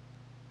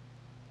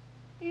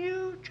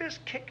 You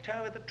just kicked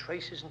over the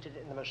traces and did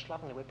it in the most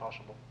slovenly way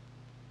possible.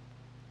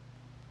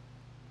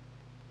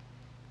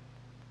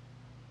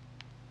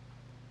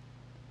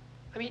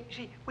 I mean,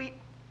 you see,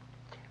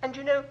 and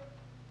you know,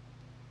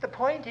 the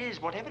point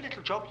is, whatever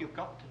little job you've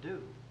got to do,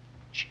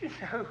 you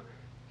know,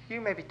 you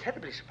may be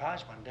terribly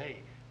surprised one day,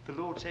 the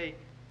Lord say,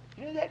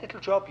 you know that little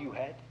job you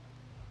had?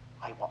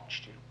 I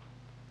watched you.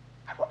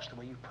 I watched the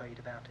way you prayed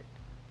about it.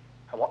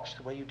 I watched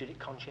the way you did it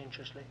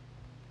conscientiously.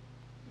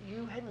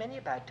 You had many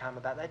a bad time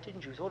about that,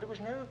 didn't you? You thought it was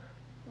no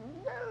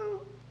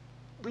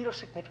real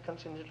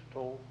significance in it at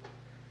all.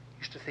 You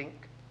used to think,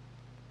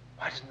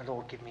 why doesn't the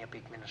Lord give me a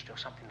big ministry or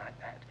something like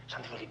that?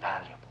 Something really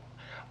valuable.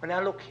 Well,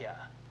 now look here.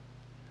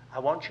 I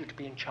want you to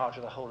be in charge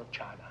of the whole of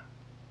China.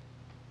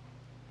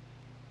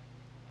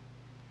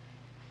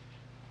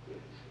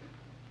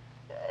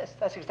 Yes,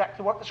 that's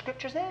exactly what the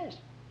Scripture says.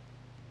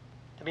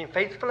 To be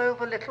faithful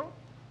over little,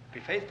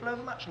 be faithful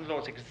over much. And the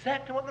Lord's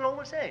exactly what the Lord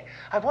will say.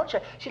 I watch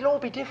it. See, it'll all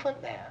be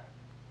different there.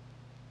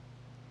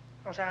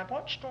 I say, I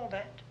watched all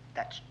that.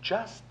 That's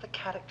just the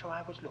character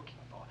I was looking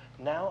for.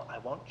 Now I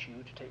want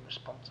you to take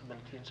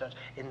responsibility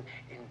in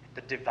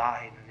the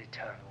divine and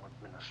eternal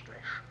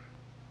administration.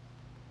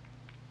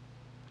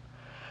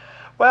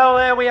 Well,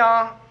 there we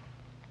are.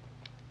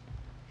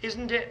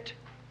 Isn't it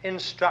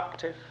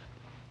instructive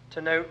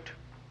to note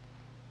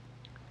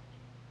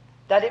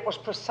that it was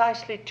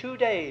precisely 2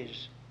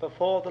 days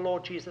before the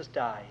Lord Jesus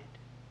died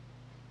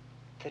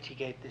that he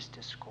gave this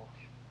discourse?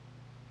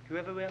 Do you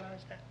ever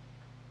realize that?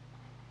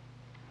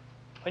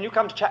 When you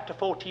come to chapter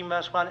 14,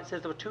 verse 1, it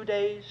says there were 2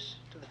 days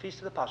to the feast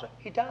of the Passover.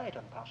 He died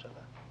on Passover.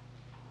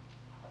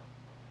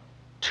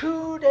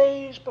 2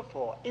 days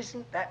before.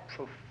 Isn't that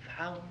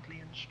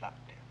profoundly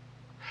instructive?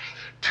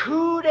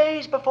 2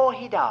 days before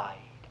he died,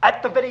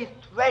 at the very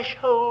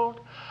threshold,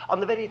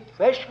 on the very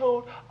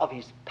threshold of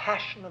his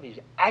passion, of his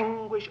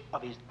anguish,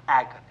 of his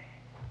agony,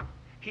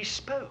 he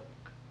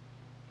spoke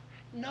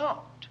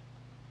not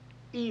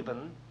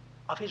even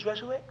of his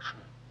resurrection,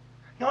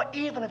 not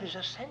even of his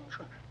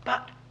ascension,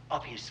 but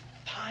of his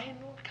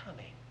final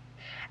coming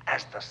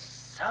as the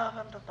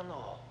servant of the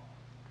Lord,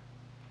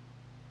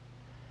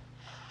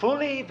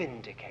 fully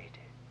vindicated,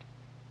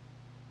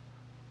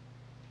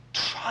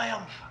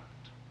 triumphant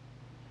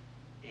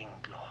in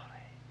glory.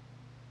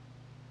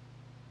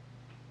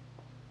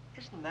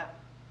 Isn't that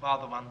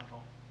rather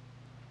wonderful?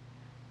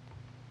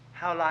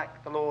 How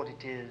like the Lord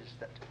it is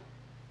that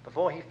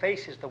before he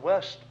faces the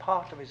worst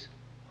part of his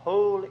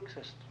whole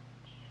existence,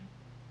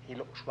 he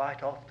looks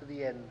right off to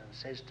the end and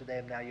says to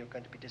them, now you're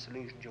going to be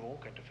disillusioned, you're all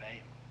going to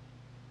fail.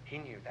 He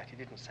knew that. He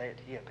didn't say it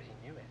here, but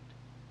he knew it.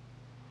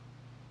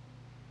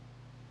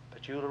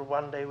 But you'll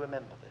one day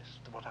remember this,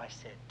 what I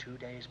said 2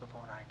 days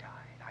before I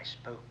died. I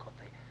spoke of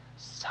the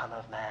Son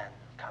of Man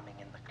coming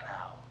in the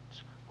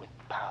clouds with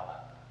power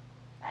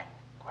and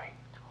great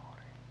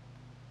glory.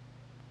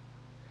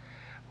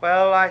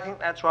 Well, I think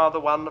that's rather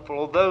wonderful,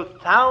 although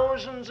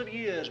thousands of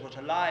years were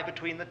to lie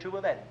between the two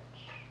events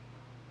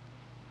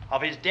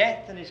of his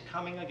death and his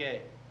coming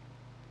again.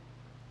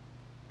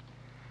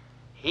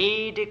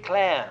 He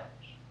declares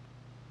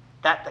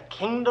that the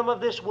kingdom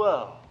of this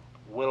world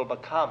will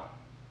become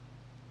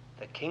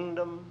the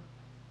kingdom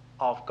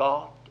of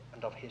God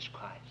and of his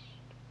Christ,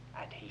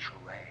 and he shall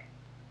reign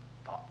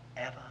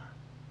forever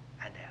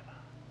and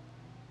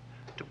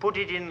ever. To put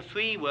it in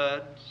 3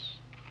 words,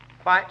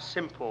 quite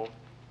simple,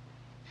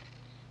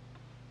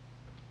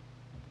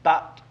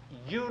 but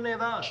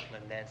universal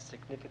in their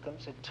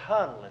significance,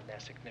 eternal in their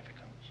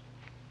significance,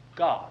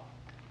 God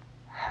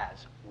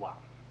has won.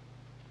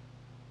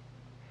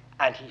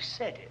 And he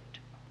said it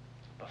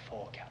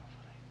before Calvary.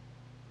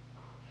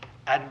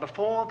 And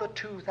before the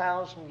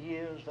 2,000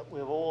 years that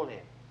we're all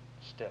in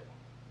still.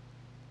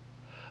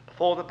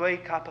 Before the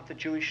breakup of the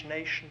Jewish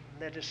nation,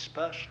 their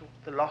dispersal,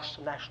 the loss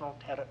of national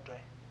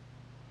territory.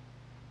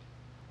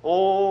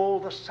 All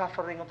the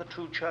suffering of the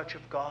true church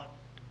of God.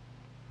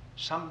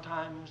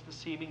 Sometimes the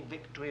seeming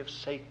victory of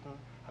Satan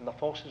and the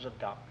forces of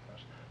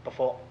darkness.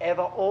 Before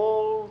ever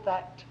all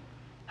that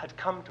had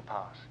come to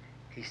pass,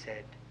 he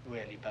said,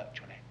 really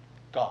virtually,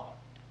 God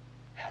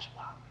has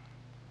won.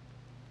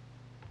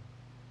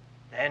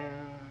 Then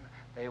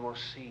they will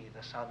see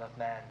the Son of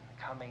Man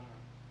coming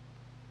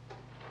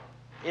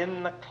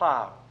in the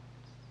clouds,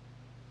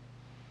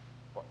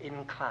 or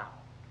in cloud,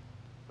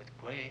 with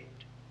great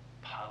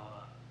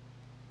power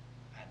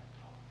and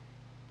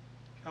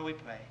glory. Shall we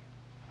pray?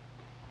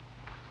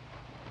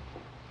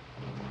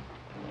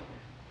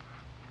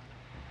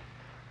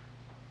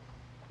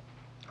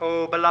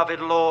 Oh, beloved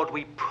Lord,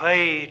 we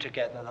pray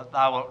together that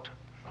thou wilt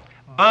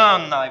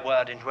burn thy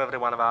word into every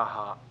one of our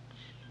hearts.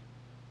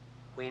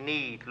 We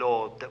need,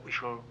 Lord, that we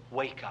shall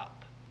wake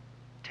up,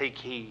 take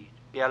heed,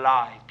 be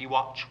alive, be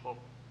watchful,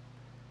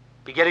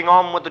 be getting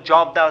on with the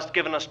job thou hast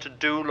given us to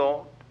do,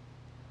 Lord.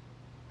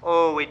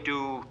 Oh, we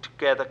do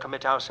together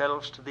commit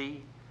ourselves to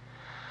thee.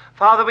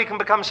 Father, we can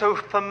become so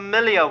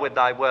familiar with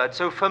thy word,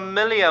 so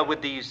familiar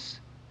with these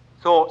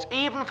thoughts,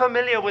 even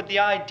familiar with the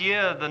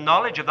idea, the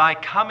knowledge of thy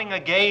coming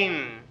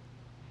again,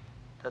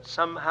 that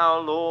somehow,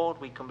 Lord,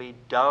 we can be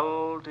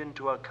lulled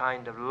into a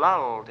kind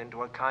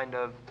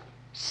of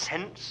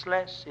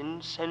senseless,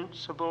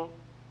 insensible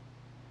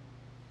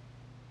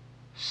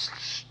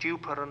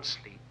stupor and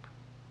sleep.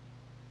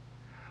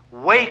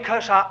 Wake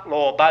us up,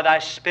 Lord, by thy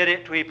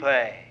Spirit, we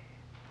pray,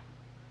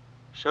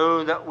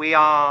 so that we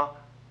are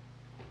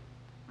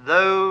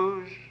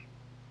those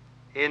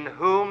in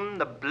whom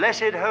the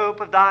blessed hope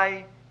of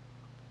thy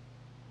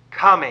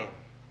coming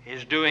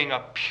is doing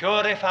a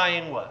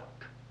purifying work.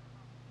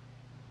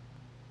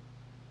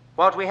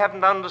 What we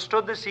haven't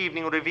understood this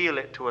evening, reveal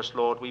it to us,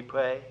 Lord, we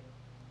pray.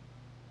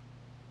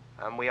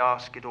 And we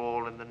ask it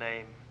all in the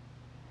name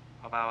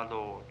of our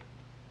Lord,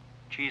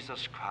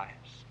 Jesus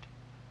Christ.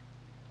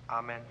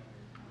 Amen.